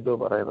തന്നെ എന്തോ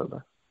പറയുന്നത്,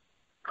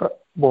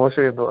 മോശ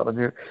എന്ന്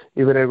പറഞ്ഞ്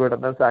ഇവരെ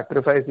വിടുന്ന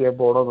സാക്രിഫൈസ് ചെയ്യാൻ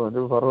പോണോന്ന്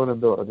പറഞ്ഞു. ഫറവോൻ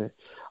എന്തോ പറഞ്ഞ്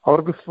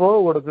അവർക്ക് സ്ട്രോ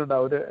കൊടുക്കേണ്ട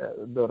അവര്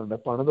എന്താ പറയണ്ടേ,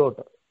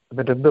 പണിതോട്ട്.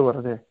 എന്നിട്ട് എന്ത്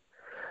പറഞ്ഞേ?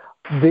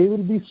 they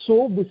will be so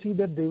busy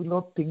that they will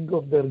not think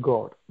of their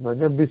God.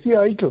 ഞാൻ ബിസി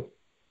ആയിക്കും.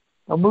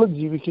 നമ്മൾ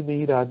ജീവിക്കുന്ന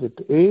ഈ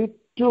രാജ്യത്ത്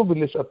ഏറ്റവും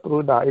വലിയ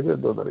ശത്രുവിന്റെ ആയുധം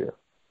എന്തോന്നറിയാം?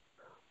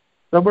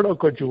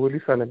 നമ്മുടെയൊക്കെ ജോലി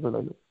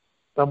സ്ഥലങ്ങളിലും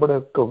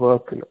നമ്മുടെയൊക്കെ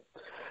വർക്കിലും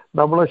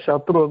നമ്മളെ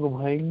ശത്രു അങ്ങ്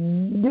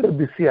ഭയങ്കര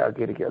ബിസി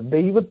ആക്കിയിരിക്കുക.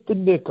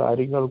 ദൈവത്തിന്റെ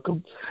കാര്യങ്ങൾക്കും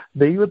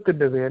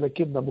ദൈവത്തിന്റെ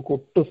വേലയ്ക്കും നമുക്ക്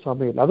ഒട്ടും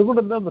സമയമില്ല.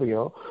 അതുകൊണ്ട്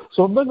എന്താണെന്നറിയോ?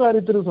 സ്വന്തം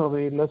കാര്യത്തിന്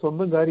സമയമില്ല.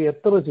 സ്വന്തം കാര്യം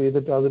എത്ര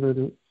ചെയ്തിട്ട്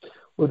അതിനൊരു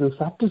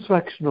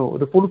സാറ്റിസ്ഫാക്ഷനോ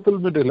ഒരു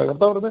ഫുൾഫിൽമെന്റോ ഇല്ല.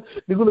 കർത്താവ് പറഞ്ഞാൽ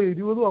നിങ്ങൾ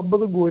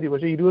 20-50 കോരി,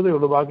 പക്ഷെ 20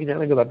 ഉള്ളൂ, ബാക്കി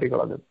ഞാനങ്ങ്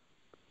തട്ടിക്കളഞ്ഞു.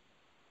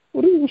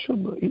 ഒരു നിമിഷം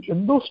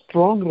എന്തോ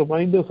സ്ട്രോങ്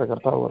റിമൈൻഡേഴ്സാണ്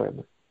കർത്താവ്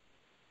പറയുന്നത്.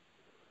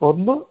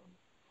 ഒന്ന്,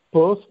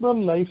 പേഴ്സണൽ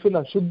ലൈഫിൽ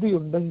അശുദ്ധി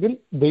ഉണ്ടെങ്കിൽ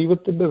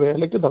ദൈവത്തിന്റെ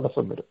വേലയ്ക്ക്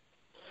തടസ്സം വരും.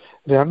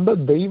 2,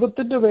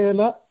 ദൈവത്തിന്റെ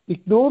വേല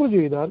ഇഗ്നോർ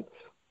ചെയ്താൽ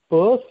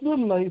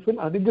പേഴ്സണൽ ലൈഫിൽ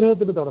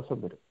അനുഗ്രഹത്തിന് തടസ്സം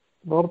വരും.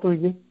 ഓർത്തു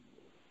നോക്കി,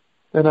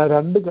 ഞാൻ ആ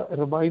 2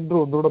 റിമൈൻഡർ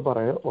ഒന്നുകൂടെ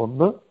പറയാം.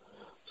 ഒന്ന്,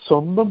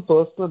 സ്വന്തം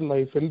പേഴ്സണൽ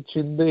ലൈഫിൽ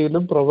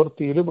ചിന്തയിലും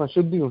പ്രവൃത്തിയിലും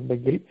അശുദ്ധി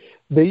ഉണ്ടെങ്കിൽ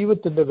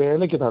ദൈവത്തിന്റെ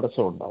വേലയ്ക്ക്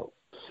തടസ്സം ഉണ്ടാവും.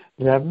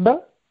 2,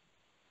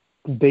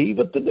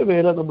 ദൈവത്തിന്റെ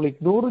വേല നമ്മൾ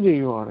ഇഗ്നോർ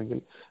ചെയ്യുവാണെങ്കിൽ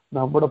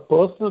നമ്മുടെ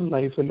പേഴ്സണൽ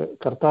ലൈഫിൽ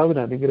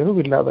കർത്താവിന് അനുഗ്രഹം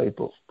ഇല്ലാതായി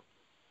പോകും.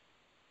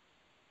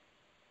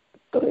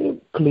 ഇത്രയും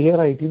ക്ലിയർ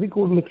ആയിട്ട്, ഇതിൽ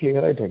കൂടുതൽ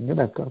ക്ലിയർ ആയിട്ട്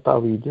എങ്ങനെ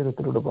കർത്താവ് ഈ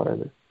ജനത്തിനോട്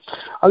പറയുന്നത്?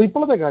 അത്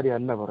ഇപ്പോഴത്തെ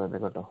കാര്യമല്ല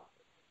പറയുന്നത് കേട്ടോ.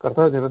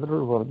 കർത്താവ്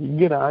ജനത്തിനോട് പറഞ്ഞു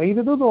ഇങ്ങനെ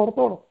ആയിരുന്നു എന്ന്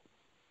ഓർത്തോണം.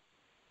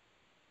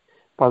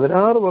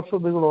 16 വർഷം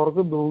നിങ്ങൾ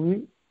ഉറക്കം തൂങ്ങി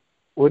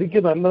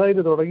ഒരിക്കൽ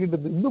നല്ലതായിട്ട് തുടങ്ങിയിട്ട്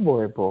നിന്ന്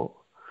പോയപ്പോ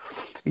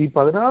ഈ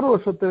 16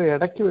 വർഷത്തിന്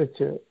ഇടയ്ക്ക്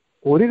വെച്ച്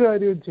ഒരു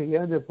കാര്യവും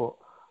ചെയ്യാഞ്ഞപ്പോ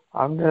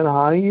അങ്ങനെ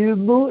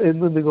ആയിരുന്നു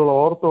എന്ന് നിങ്ങൾ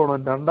ഓർത്തോണം.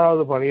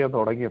 രണ്ടാമത് പണിയാൻ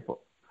തുടങ്ങിയപ്പോ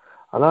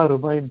അതാ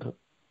റിമൈൻഡർ.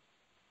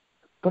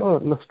 എത്ര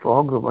നല്ല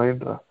സ്ട്രോങ്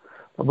റിമൈൻഡറാ.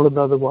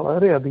 നമ്മളിന്ന് അത്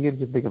വളരെയധികം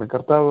ചിന്തിക്കണം.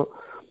 കർത്താവ്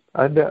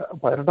അതിന്റെ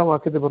 18-ാം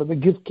വാക്യത്തിൽ പറഞ്ഞ്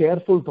ഗിവ്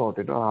കെയർഫുൾ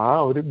തോട്ട്. ആ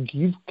ഒരു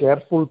ഗിവ്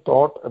കെയർഫുൾ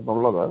തോട്ട്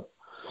എന്നുള്ളത്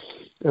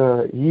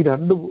ഈ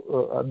 2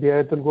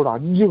 അധ്യായത്തിൽ കൂടെ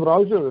 5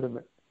 പ്രാവശ്യം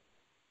വരുന്നത്.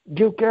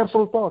 Give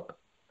careful thought.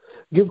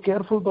 Give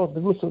careful thought.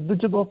 നിങ്ങൾ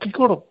ശ്രദ്ധിച്ച്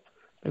നോക്കിക്കോണം.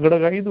 നിങ്ങളുടെ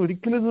കയ്യിൽ നിന്ന്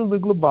ഒരിക്കലും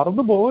നിങ്ങൾ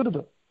മറന്നു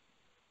പോകരുത്.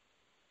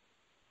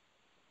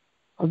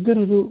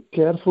 അങ്ങനൊരു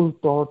കെയർഫുൾ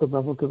തോട്ട്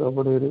നമുക്ക്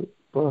നമ്മുടെ ഒരു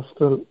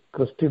പേഴ്സണൽ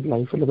ക്രിസ്ത്യൻ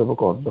ലൈഫിൽ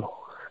നമുക്കുണ്ടോ?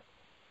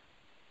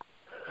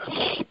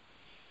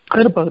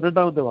 അതിന്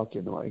 18ാമത്തെ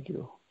വാക്യം ഒന്ന്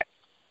വായിക്കുമോ?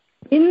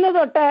 ഇന്ന്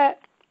തൊട്ട്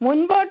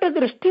മുൻപോട്ട്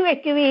ദൃഷ്ടി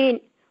വയ്ക്കുവീൻ.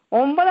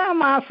 9-ാം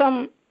മാസം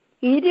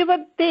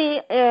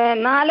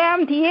 24-ാം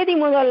തീയതി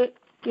മുതൽ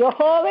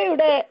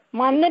യഹോവയുടെ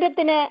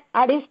മന്ദിരത്തിന്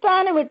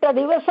അടിസ്ഥാനമിട്ട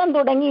ദിവസം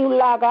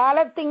തുടങ്ങിയുള്ള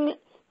കാലത്തിൽ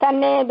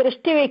തന്നെ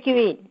ദൃഷ്ടി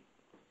വയ്ക്കുവീൻ.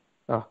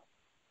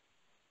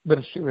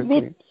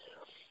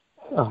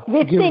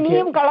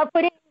 വിത്തിനിയും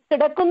കളപ്പുരയും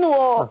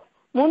കിടക്കുന്നുവോ?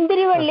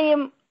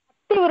 മുന്തിരിവള്ളിയും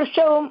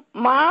അത്തിവൃക്ഷവും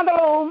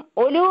മാതളവും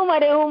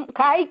ഒലിവുമരവും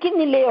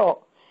കായ്ക്കുന്നില്ലയോ?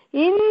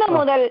 ഇന്ന്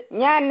മുതൽ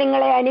ഞാൻ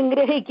നിങ്ങളെ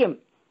അനുഗ്രഹിക്കും.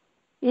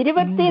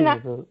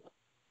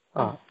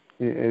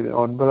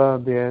 9-ാം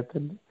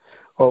അധ്യായത്തിന്റെ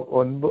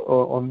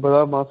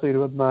 9-ാം മാസം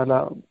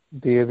 24-ാം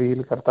തീയതിയിൽ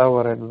കർത്താവ്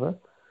പറയുന്നത്,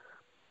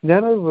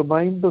 ഞാനത്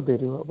റിമൈൻഡർ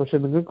തരുക. പക്ഷെ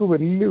നിങ്ങൾക്ക്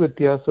വലിയ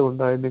വ്യത്യാസം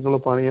ഉണ്ടായി. നിങ്ങൾ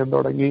പണിയാൻ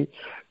തുടങ്ങി,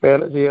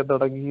 വേല ചെയ്യാൻ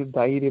തുടങ്ങി,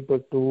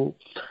 ധൈര്യപ്പെട്ടു,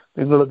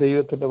 നിങ്ങൾ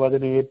ദൈവത്തിന്റെ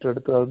വചനം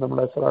ഏറ്റെടുത്തു. അത്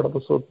നമ്മുടെ എസ്രായുടെ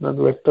പുസ്തകത്തിൽ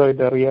നിന്ന്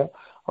വ്യക്തമായിട്ട് അറിയാം.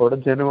 അവിടെ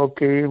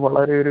ജനമൊക്കെയും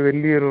വളരെ ഒരു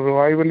വലിയൊരു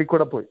റിവൈവലിൽ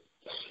കൂടെ പോയി.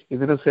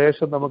 ഇതിനു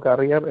ശേഷം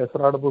നമുക്കറിയാം,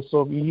 എസ്രായുടെ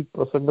പുസ്തകം ഈ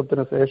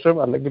പ്രസംഗത്തിന് ശേഷം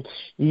അല്ലെങ്കിൽ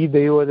ഈ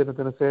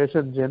ദൈവവചനത്തിന്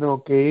ശേഷം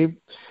ജനമൊക്കെയും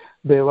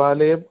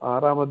ദേവാലയം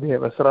 6-ാം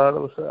അധ്യായം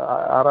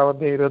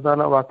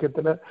 24-ാം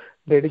വാക്യത്തില്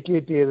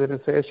ഡെഡിക്കേറ്റ് ചെയ്തതിനു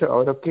ശേഷം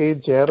അവരൊക്കെയും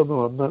ചേർന്ന്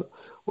വന്ന്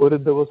ഒരു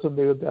ദിവസം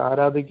ദൈവത്തെ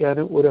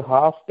ആരാധിക്കാനും ഒരു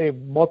ഹാഫ് ഡേ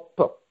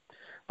മൊത്തം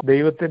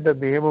ദൈവത്തിന്റെ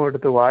നിയമം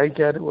എടുത്ത്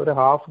വായിക്കാനും ഒരു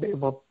ഹാഫ് ഡേ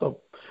മൊത്തം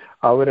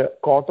അവര്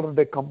ക്വാർട്ടർ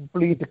ഡേ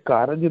കംപ്ലീറ്റ്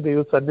കരഞ്ഞ്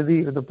ദൈവസന്നിധി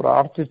ഇരുന്ന്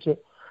പ്രാർത്ഥിച്ച്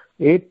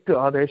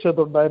ആ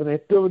ദേശത്തുണ്ടായിരുന്ന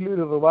ഏറ്റവും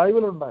വലിയൊരു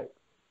റിവൈവൽ ഉണ്ടായി.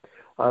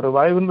 ആ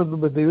റിവൈവലിൽ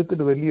നിന്നും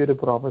ദൈവത്തിന് വലിയൊരു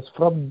promise,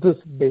 from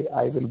this day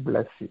I will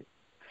bless you.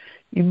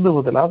 ഇന്ന്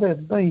മുതൽ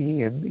അതെന്താ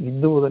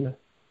ഇന്ന് മുതൽ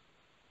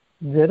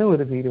ജനം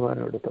ഒരു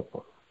തീരുമാനം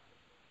എടുത്തപ്പോൾ,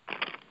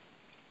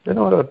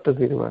 ജനം ഒരൊറ്റ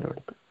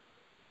തീരുമാനമെടുത്തു,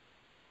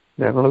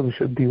 ഞങ്ങൾ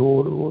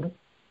വിശുദ്ധിയോടുകൂടി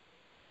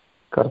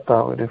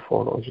കർത്താവിനെ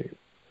ഫോളോ ചെയ്യും.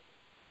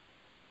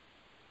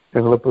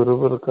 ഞങ്ങൾ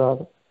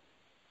പിറുപിറുക്കാതെ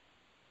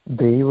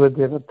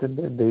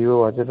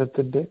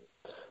ദൈവവചനത്തിന്റെ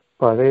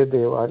പഴയ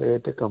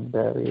ദേവാലയത്തെ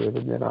കമ്പയർ ചെയ്ത്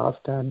ഞാൻ ആ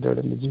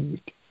സ്റ്റാൻഡേർഡിൽ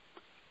ജീവിക്കും.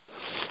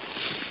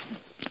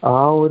 ആ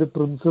ഒരു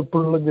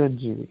പ്രിൻസിപ്പിളിൽ ഞാൻ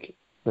ജീവിക്കും,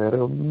 വേറെ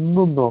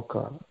ഒന്നും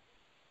നോക്കാതെ.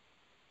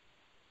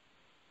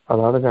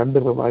 അതാണ് 2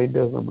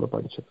 റിമൈൻഡേഴ്സ് നമ്മൾ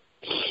പഠിച്ചത്.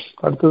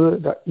 അടുത്തത്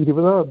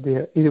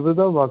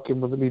 20-ാം വാക്യം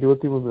മുതൽ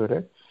 23 വരെ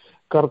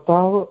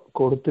കർത്താവ്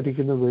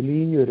കൊടുത്തിരിക്കുന്ന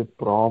വലിയൊരു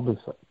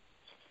പ്രോമിസ്.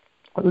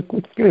 അത്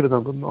ക്വിക്കായിട്ട്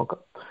നമുക്ക്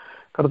നോക്കാം.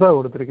 കർത്താവ്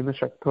കൊടുത്തിരിക്കുന്ന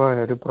ശക്തമായ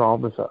ഒരു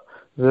പ്രോമിസ്,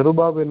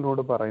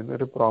 സെറുബാബേലിനോട് പറയുന്ന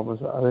ഒരു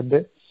പ്രോമിസ്. അതിന്റെ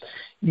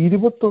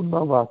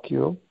 21-ാം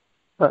വാക്യവും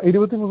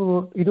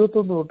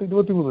 21 തൊട്ട്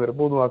 23 വരെ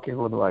 3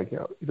 വാക്യങ്ങളൊന്ന്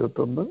വായിക്കാം.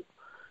 21,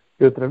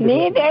 22. നീ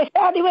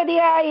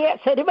ദേശാധിപതിയായ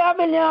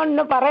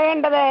സെരുബാബേലിനോട്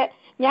പറയേണ്ടത്,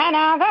 ഞാൻ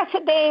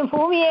ആകാശത്തെയും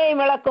ഭൂമിയെയും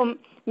ഇളക്കും.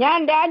 ഞാൻ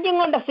രാജ്യം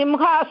കൊണ്ട്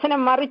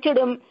സിംഹാസനം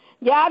മറിച്ചിടും.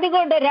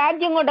 ജാതികളുടെ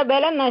രാജ്യം കൊണ്ട്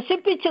ബലം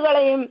നശിപ്പിച്ചു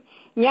കളയും.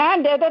 ഞാൻ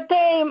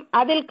രഥത്തെയും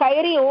അതിൽ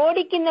കയറി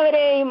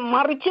ഓടിക്കുന്നവരെയും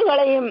മറിച്ചു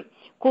കളയും.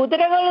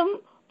 കുതിരകളും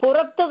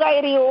പുറത്തു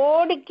കയറി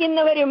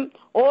ഓടിക്കുന്നവരും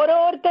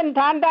ഓരോരുത്തൻ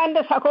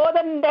താൻ്റെ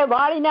സഹോദരന്റെ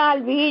വാളിനാൽ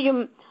വീഴും.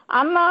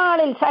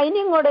 അന്നാളിൽ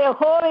സൈന്യങ്ങളുടെ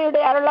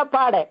യഹോവയുടെ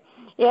അരുളപ്പാട്,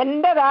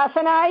 എന്റെ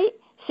ദാസനായി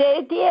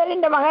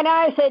ശെയല്തീയേലിന്റെ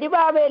മകനായ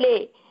സെരുബാബേലേ,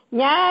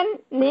 ഞാൻ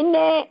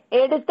നിന്നെ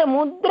എടുത്ത്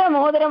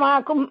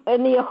മുദ്രമോതിരമാക്കും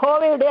എന്ന്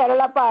യഹോവയുടെ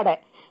അരുളപ്പാട്.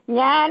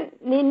 ഞാൻ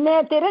നിന്നെ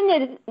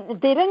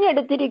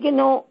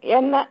തിരഞ്ഞെടുത്തിരിക്കുന്നു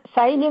എന്ന്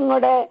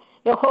സൈന്യങ്ങളുടെ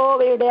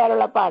യഹോവയുടെ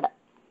അരുളപ്പാട്.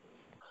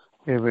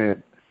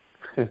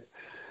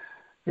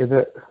 ഇത്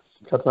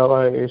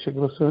കർത്താവായ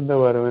യേശുക്രിസ്തുവിന്റെ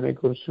വരവിനെ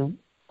കുറിച്ചും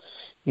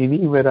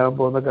ഇനിയും വരാൻ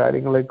പോകുന്ന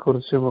കാര്യങ്ങളെ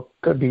കുറിച്ചും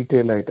ഒക്കെ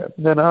ഡീറ്റെയിൽ ആയിട്ട്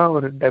ഞാൻ ആ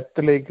ഒരു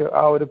ഡെപ്തിലേക്ക്,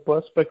 ആ ഒരു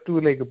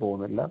പെർസ്പെക്റ്റീവിലേക്ക്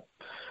പോകുന്നില്ല.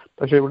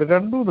 പക്ഷെ ഇവിടെ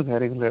 2-3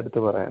 കാര്യങ്ങൾ എടുത്ത്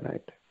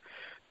പറയാനായിട്ട്,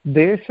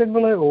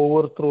 ദേശങ്ങളെ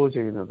ഓവർത്രോ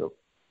ചെയ്യുന്നതും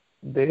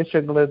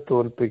ദേശങ്ങളെ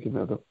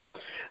തോൽപ്പിക്കുന്നതും,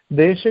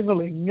 ദേശങ്ങൾ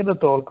എങ്ങനെ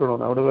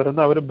തോൽക്കണമെന്ന് അവിടെ വരുന്ന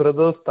അവർ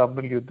ബ്രദേഴ്സ്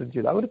തമ്മിൽ യുദ്ധം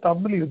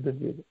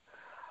ചെയ്തു,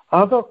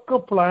 അതൊക്കെ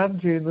പ്ലാൻ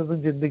ചെയ്യുന്നതും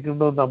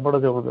ചിന്തിക്കുന്നതും നമ്മുടെ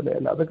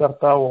ചുമതലയല്ല. അത്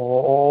കർത്താവ്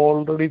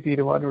ഓൾറെഡി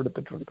തീരുമാനം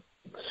എടുത്തിട്ടുണ്ട്.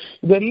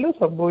 ഇതെല്ലാം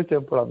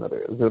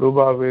സംഭവിച്ചപ്പോഴാണെന്നറിയാം,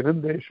 സെറുബാബേലും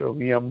ദേശവും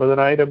ഈ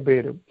 50,000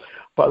 പേരും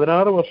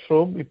 16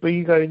 വർഷവും ഇപ്പൊ ഈ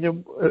കഴിഞ്ഞ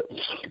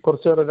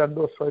കുറച്ചേറെ 2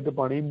 വർഷമായിട്ട്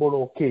പണിയുമ്പോഴും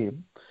ഒക്കെയും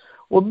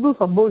ഒന്നും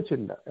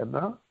സംഭവിച്ചില്ല.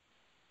 എന്നാൽ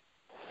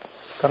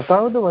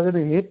കർത്താവിന്റെ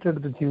വചനം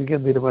ഏറ്റെടുത്ത് ജീവിക്കാൻ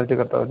തീരുമാനിച്ച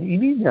കർത്താവിന്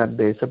ഇനി ഞാൻ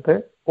ദേശത്തെ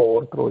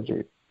ഓവർത്രോ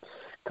ചെയ്യും.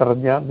 കാരണം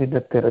ഞാൻ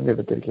നിന്നെ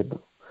തിരഞ്ഞെടുത്തിരിക്കുന്നു.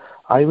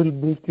 I will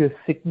make you a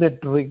signet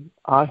ring.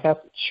 I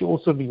have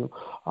chosen you.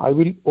 I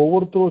will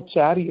overthrow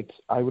chariots.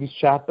 I will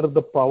shatter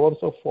the powers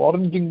of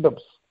foreign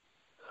kingdoms.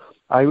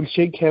 I will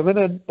shake heaven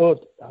and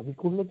earth.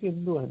 അതിക്കുള്ളത്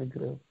എന്തോ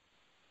അനുഗ്രഹം.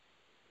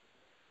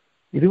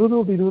 20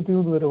 തൊട്ട്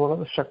 23 വരെ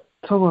വളരെ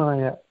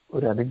ശക്തമായ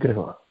ഒരു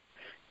അനുഗ്രഹമാണ്.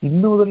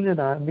 ഇന്നു മുതൽ ഞാൻ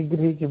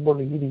അനുഗ്രഹിക്കുമ്പോൾ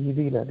ഈ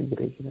രീതിയിൽ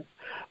അനുഗ്രഹിക്കുന്നത്.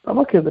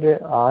 നമുക്കെതിരെ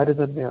ആര്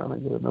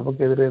തന്നെയാണെങ്കിലും,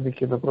 നമുക്കെതിരെ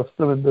നിൽക്കുന്ന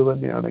പ്രശ്നം എന്ത്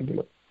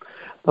തന്നെയാണെങ്കിലും,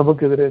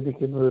 നമുക്കെതിരെ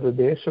നിൽക്കുന്ന ഒരു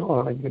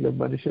ദേശമാണെങ്കിലും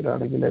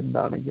മനുഷ്യരാണെങ്കിലും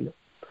എന്താണെങ്കിലും,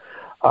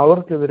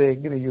 അവർക്കെതിരെ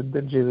എങ്ങനെ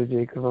യുദ്ധം ചെയ്ത്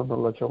ജയിക്കണം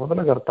എന്നുള്ള ചുമതല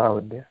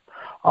കർത്താവിന്റെ.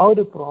 ആ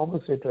ഒരു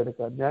പ്രോമിസ്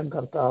ഏറ്റെടുക്കാൻ ഞാൻ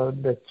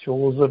കർത്താവിന്റെ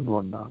ചോസൺ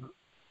വണ്ണാണ്.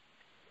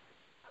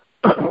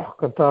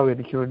 കർത്താവ്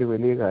എനിക്ക് വേണ്ടി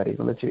വലിയ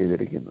കാര്യങ്ങൾ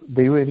ചെയ്തിരിക്കുന്നു.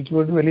 ദൈവം എനിക്ക്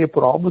വേണ്ടി വലിയ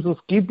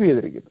പ്രോമിസസ് കീപ്പ്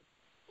ചെയ്തിരിക്കുന്നു.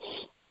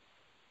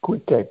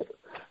 ക്വിക്കായിട്ട്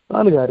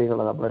 4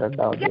 കാര്യങ്ങളാണ് നമ്മൾ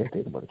 2-ാം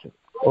അധ്യായത്തിൽ പഠിച്ചത്.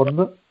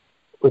 1,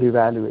 ഒരു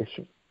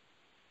ഇവാലുവേഷൻ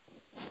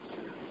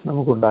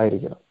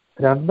നമുക്കുണ്ടായിരിക്കണം.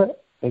 2,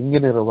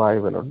 എങ്ങനെ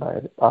റിവൈവൽ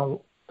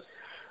ആകും.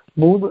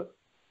 3,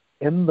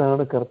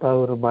 എന്താണ്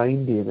കർത്താവ്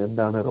റിമൈൻഡ് ചെയ്യുന്നത്,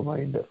 എന്താണ്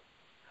റിമൈൻഡർ.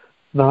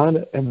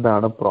 4,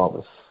 എന്താണ്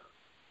പ്രോമിസ്.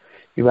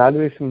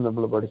 ഇവാലുവേഷനിൽ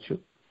നമ്മൾ പഠിച്ചു,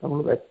 നമ്മൾ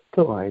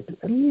വ്യക്തമായിട്ട്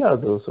എല്ലാ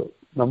ദിവസവും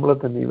നമ്മളെ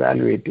തന്നെ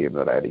ഇവാലുവേറ്റ്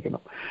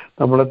ചെയ്യുന്നവരായിരിക്കണം.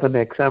 നമ്മളെ തന്നെ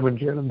എക്സാമിൻ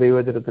ചെയ്യണം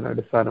ദൈവചനത്തിന്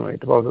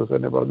അടിസ്ഥാനമായിട്ട്. പൗലോസ്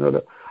തന്നെ പറഞ്ഞ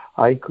പോലെ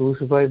ഐ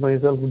ക്രൂസിഫൈ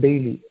മൈസെൽഫ്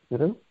ഡെയിലി.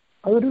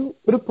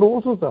 അതൊരു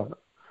പ്രോസസ്സാണ്.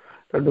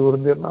 2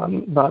 Corinthians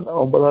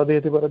 9-9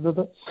 അധ്യായത്തിൽ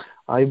പറയുന്നത്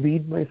I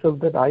beat myself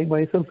that I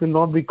myself will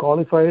not be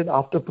qualified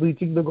after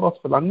preaching the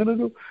gospel. അങ്ങനെ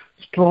ഒരു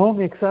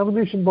സ്ട്രോങ്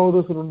എക്സാമിനേഷൻ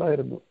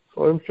പൗലോസിനുണ്ടായിരുന്നു.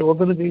 സ്വയം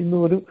ശോധന ചെയ്യുന്ന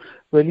ഒരു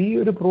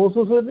വലിയൊരു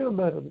പ്രോസസ്സ് തന്നെ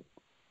ഉണ്ടായിരുന്നു.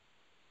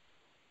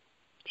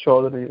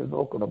 ശോധന ചെയ്ത്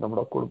നോക്കണം,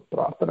 നമ്മുടെ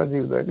പ്രാർത്ഥന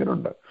ജീവിതം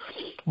എങ്ങനെയുണ്ട്,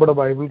 നമ്മുടെ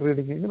ബൈബിൾ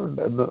റീഡിങ്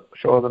എങ്ങനെയുണ്ട് എന്ന്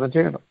ശോധന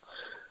ചെയ്യണം.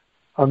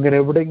 അങ്ങനെ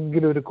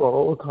എവിടെയെങ്കിലും ഒരു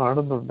കുറവ്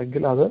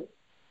കാണുന്നുണ്ടെങ്കിൽ അത്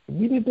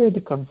ഇമ്മീഡിയറ്റ്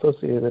ആയിട്ട്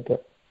കൺഫസ് ചെയ്തിട്ട്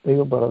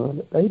ദൈവം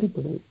പറഞ്ഞാൽ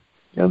ധൈര്യപ്പെടുകയും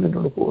ഞാൻ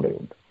നിന്നോട്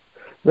കൂടെയുണ്ട്.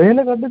 വേല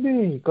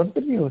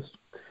കണ്ടിന്യൂസ്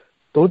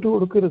തോറ്റു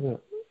കൊടുക്കരുത്.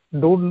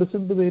 Don't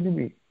listen to the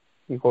enemy.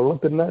 ഈ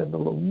കൊള്ളത്തില്ല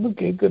എന്നുള്ള ഒന്നും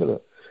കേൾക്കരുത്.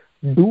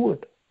 Do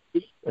it.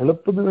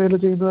 എളുപ്പത്തിന് വേല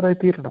ചെയ്യുന്നവരായി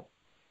തീരണം.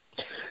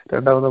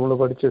 2ാമത് നമ്മൾ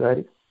പഠിച്ച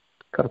കാര്യം,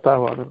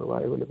 കർത്താവാണ്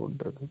റിവൈവൽ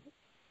കൊണ്ടുവരുന്നത്.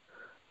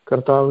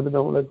 കർത്താവിന്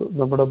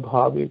നമ്മുടെ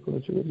ഭാവിയെ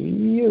കുറിച്ച്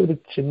വലിയ ഒരു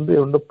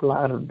ചിന്തയുണ്ട്,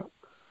 പ്ലാനുണ്ട്.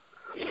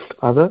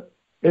 അത്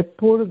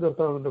എപ്പോഴും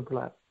കർത്താവിന്റെ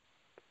plan,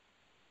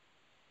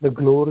 the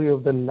glory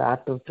of the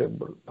lateral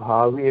temple.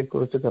 ഭാവിയെ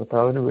കുറിച്ച്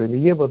കർത്താവിന്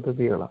വലിയ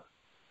പദ്ധതികളാണ്.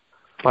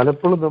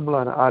 പലപ്പോഴും നമ്മൾ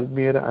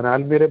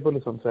അനാത്മീയരെ പോലെ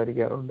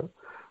സംസാരിക്കാറുണ്ട്.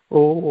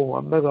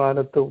 അന്ന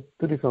കാലത്ത്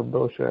ഒത്തിരി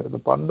സന്തോഷമായിരുന്നു,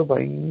 പണ്ട്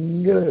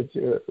ഭയങ്കര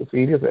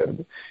സീരിയസ്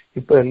ആയിരുന്നു,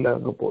 ഇപ്പൊ എല്ലാം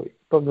അങ്ങ് പോയി,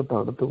 ഇപ്പൊ അങ്ങ്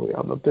തണുത്തു പോയി.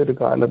 അന്നത്തെ ഒരു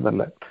കാലം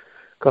നല്ല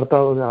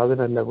കർത്താവ്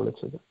അതിനല്ല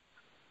വിളിച്ചത്.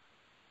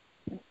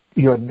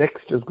 Your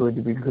next is going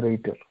to be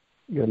greater,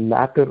 your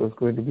lateral is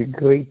going to be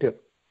greater,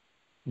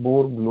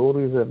 more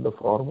Glory's and the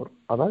former.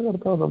 അതാണ്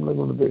കർത്താവ് നമ്മളെ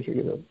കൊണ്ട്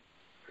ഉദ്ദേശിക്കുന്നത്.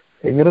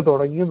 എങ്ങനെ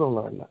തുടങ്ങി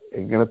എന്നുള്ളതല്ല,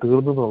 എങ്ങനെ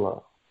തീർന്നു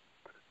എന്നുള്ളതാണ്.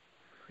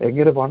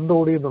 എങ്ങനെ പണ്ട്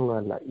ഓടി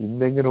എന്നുള്ളതല്ല,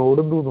 ഇന്നെങ്ങനെ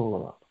ഓടുന്നു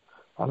എന്നുള്ളതാണ്.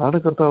 അതാണ്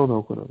കർത്താവ്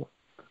നോക്കുന്നത്.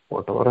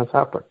 whatever has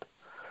happened.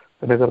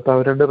 പിന്നെ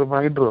കർത്താവ് 2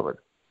 റിമൈൻഡർ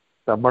പറഞ്ഞു.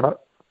 നമ്മുടെ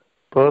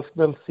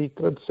പേഴ്സണൽ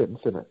സീക്രട്ട്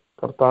സെൻസിന്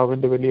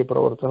കർത്താവിന്റെ വലിയ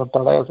പ്രവർത്തനം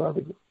തടയാൻ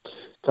സാധിക്കും.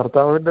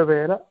 കർത്താവിന്റെ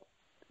വേല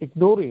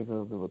ഇഗ്നോർ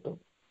ചെയ്യുന്നത് നിമിത്തം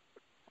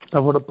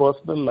നമ്മുടെ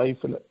പേഴ്സണൽ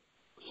ലൈഫിൽ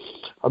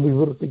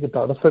അഭിവൃദ്ധിക്ക്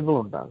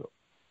തടസ്സങ്ങളുണ്ടാകും.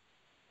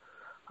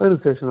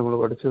 അതിനുശേഷം നമ്മൾ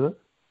പഠിച്ചത്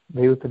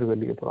ദൈവത്തിന്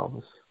വലിയ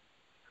പ്രോമിസ്.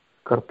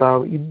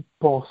 കർത്താവ്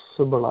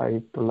ഇമ്പോസിബിൾ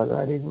ആയിട്ടുള്ള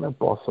കാര്യങ്ങളെ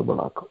പോസിബിൾ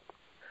ആക്കും.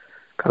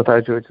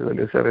 കർത്താവ്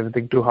ചോദിച്ചതല്ലേ, "Is there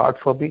anything too hard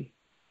for me?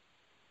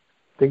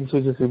 Things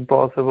which is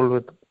impossible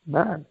with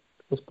man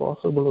is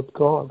possible with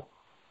God."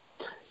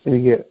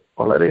 എനിക്ക്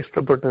വളരെ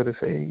ഇഷ്ടപ്പെട്ട ഒരു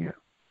saying,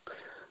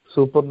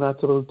 super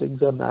natural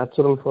things are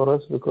natural four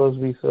us because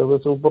we serve a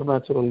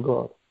supernatural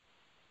God.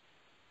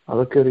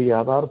 അതൊക്കെ ഒരു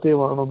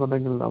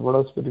യാഥാർത്ഥ്യമാണെന്നുണ്ടെങ്കിൽ നമ്മുടെ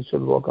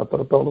spiritual walk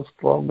അത്രത്തോളം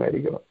strong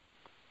ആയിരിക്കണം.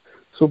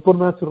 Super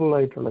natural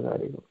ആയിട്ടുള്ള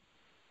കാര്യങ്ങൾ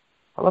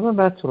വളരെ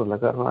നാച്ചുറൽ,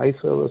 കാരണം I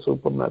serve A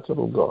super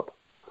natural God.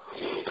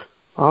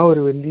 ആ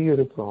ഒരു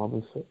വലിയൊരു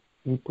പ്രോമിസ്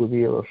ഈ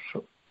പുതിയ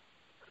വർഷം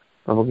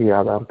നമുക്ക്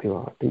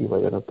യാഥാർത്ഥ്യമാകട്ടെ. ഈ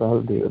വചനത്താൽ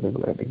ദൈവം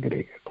നിങ്ങളെ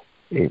അനുഗ്രഹിക്കട്ടെ.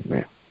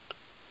 ആമേൻ.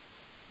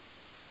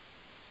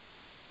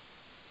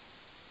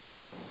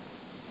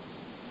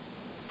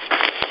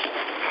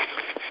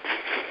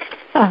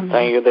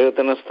 Thank you.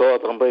 ദൈവത്തിന്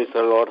സ്തോത്രം. Praise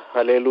the Lord.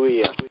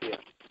 ഹല്ലേലൂയ.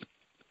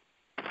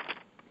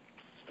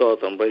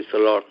 സ്തോത്രം. Praise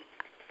the Lord.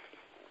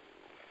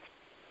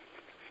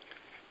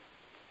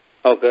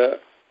 നമുക്ക്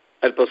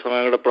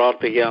അല്പസമയം കൂടെ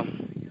പ്രാർത്ഥിക്കാം.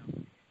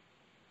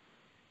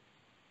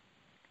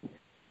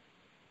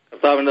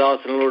 കർത്താവിന്റെ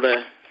ദാസനിലൂടെ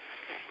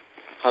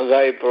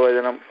ഹഗ്ഗായി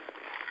പ്രവചനം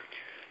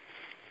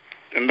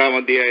 2-ാം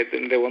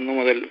അധ്യായത്തിന്റെ 1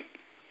 മുതൽ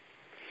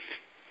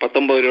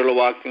 19 വരെയുള്ള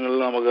വാക്യങ്ങളിൽ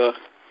നമുക്ക്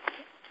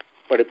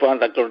പഠിപ്പാൻ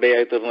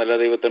തക്കവണ്ണം തീർന്നല്ല.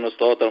 ദൈവത്തിന്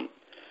സ്തോത്രം.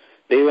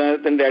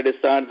 ദൈവത്തിന്റെ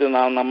അടിസ്ഥാനത്തിൽ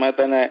നാം നമ്മെ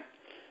തന്നെ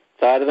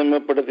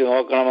താരതമ്യപ്പെടുത്തി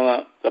നോക്കണമെന്ന്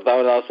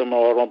കർത്താവദാസൻ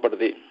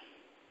ഓർമ്മപ്പെടുത്തി.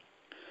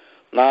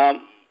 നാം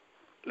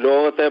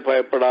ലോകത്തെ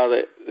ഭയപ്പെടാതെ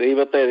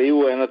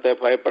ദൈവവചനത്തെ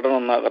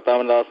ഭയപ്പെടണമെന്ന്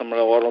കർത്താവദാസൻ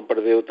നമ്മളെ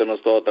ഓർമ്മപ്പെടുത്തി. ദൈവത്തിന്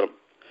സ്തോത്രം.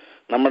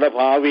 നമ്മുടെ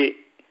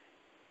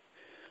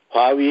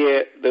ഭാവിയെ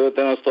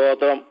ദൈവത്തിന്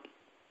സ്തോത്രം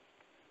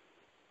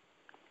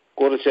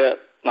കുറിച്ച്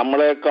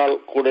നമ്മളെക്കാൾ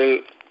കൂടുതൽ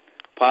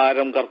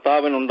ഭാരം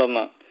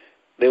കർത്താവിനുണ്ടെന്ന്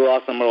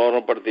ദൈവദാസൻ നമ്മൾ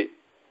ഓർമ്മപ്പെടുത്തി.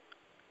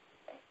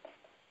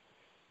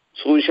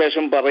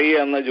 സുവിശേഷം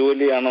പറയുക എന്ന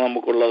ജോലിയാണ്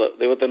നമുക്കുള്ളത്.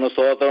 ദൈവത്തിന്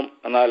സ്തോത്രം.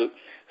 എന്നാൽ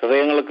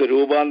ഹൃദയങ്ങൾക്ക്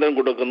രൂപാന്തരം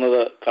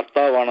കൊടുക്കുന്നത്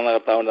കർത്താവാണെന്ന്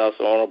കർത്താവിന്റെ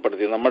ദാസൻ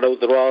ഓർമ്മപ്പെടുത്തി. നമ്മുടെ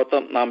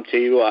ഉത്തരവാദിത്വം നാം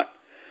ചെയ്യുവാൻ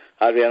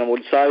അറിയാം,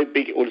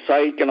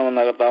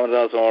 ഉത്സാഹിക്കണമെന്ന് കർത്താവിന്റെ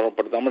ദാസൻ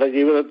ഓർമ്മപ്പെടുത്തി. നമ്മുടെ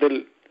ജീവിതത്തിൽ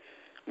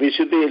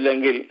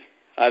വിശുദ്ധിയില്ലെങ്കിൽ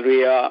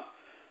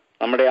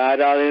നമ്മുടെ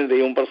ആരാധന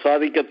ദൈവം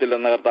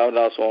പ്രസാദിക്കത്തില്ലെന്ന് കർത്താവിന്റെ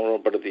ദാസൻ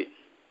ഓർമ്മപ്പെടുത്തി.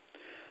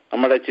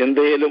 നമ്മുടെ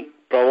ചിന്തയിലും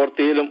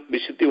പ്രവൃത്തിയിലും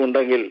വിശുദ്ധി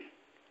ഉണ്ടെങ്കിൽ,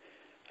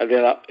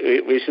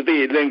 വിശുദ്ധി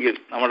ഇല്ലെങ്കിൽ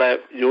നമ്മുടെ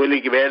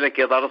ജോലിക്ക്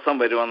വേലയ്ക്ക് തടസ്സം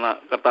വരുമെന്ന്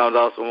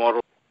കർത്താവദാസ് മോർ.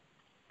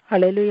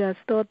 ഹല്ലേലൂയ.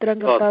 സ്തോത്രം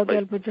കർത്താവ്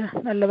കേൾപ്പിച്ച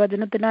നല്ല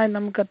വചനത്തിനായി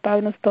നമുക്ക്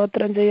കർത്താവിന്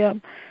സ്തോത്രം ചെയ്യാം.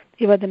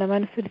 ഈ വചനം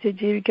അനുസരിച്ച്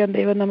ജീവിക്കാൻ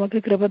ദൈവം നമുക്ക്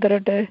കൃപ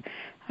തരട്ടെ.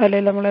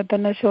 അല്ലെങ്കിൽ നമ്മളെ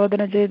തന്നെ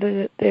ശോധന ചെയ്ത്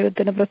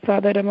ദൈവത്തിന്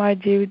പ്രസാദകരമായ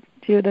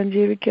ജീവിതം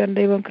ജീവിക്കാൻ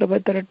ദൈവം കൃപ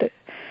തരട്ടെ.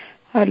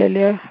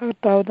 ഹല്ലേലൂയ.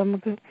 കർത്താവ്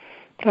നമുക്ക്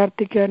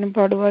പ്രാർത്ഥിക്കാനും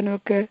പാടുവാനും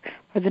ഒക്കെ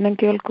വചനം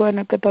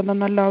കേൾക്കുവാനൊക്കെ തന്ന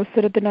നല്ല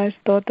അവസരത്തിനായി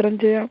സ്തോത്രം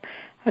ചെയ്യാം.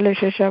 ഹല്ലേലൂയ.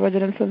 ശേഷം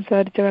വചനം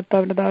സംസാരിച്ച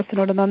കർത്താവിന്റെ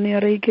ദാസനോട് നന്ദി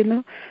അറിയിക്കുന്നു.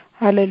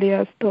 ഹല്ലേലൂയ.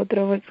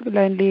 സ്തോത്രം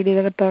ലൈൻ ലീഡ്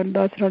ചെയ്ത കർത്താവിന്റെ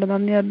ദാസനോട്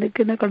നന്ദി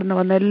അറിയിക്കുന്നു. കടന്നു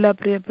വന്ന എല്ലാ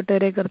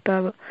പ്രിയപ്പെട്ടവരെ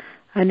കർത്താവ്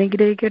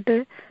അനുഗ്രഹിക്കട്ടെ.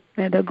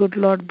 May the good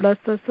Lord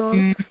bless us all.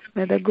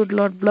 May the good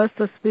Lord bless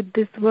us with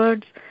these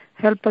words.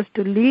 Help us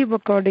to live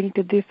according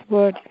to these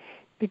words.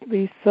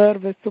 We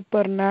serve a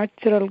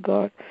supernatural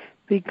God.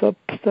 We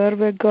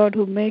serve a God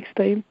who makes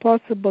the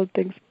impossible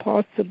things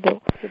possible.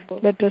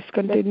 Let us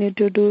continue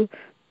to do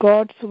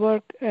God's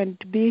work and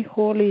be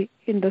holy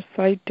in the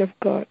sight of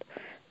God.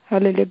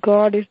 Hallelujah.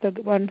 God is the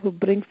one who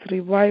brings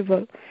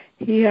revival.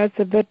 He has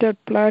a better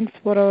plans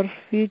for our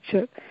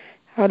future.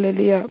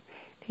 Hallelujah.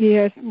 He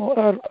has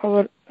more,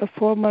 our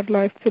former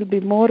life will be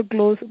more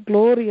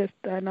glorious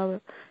than our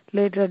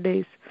later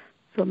days.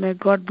 So may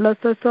God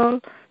bless us all.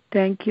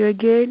 Thank you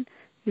again.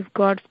 If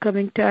God's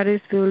coming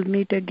tarries, we will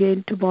meet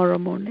again tomorrow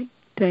morning.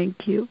 Thank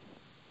you.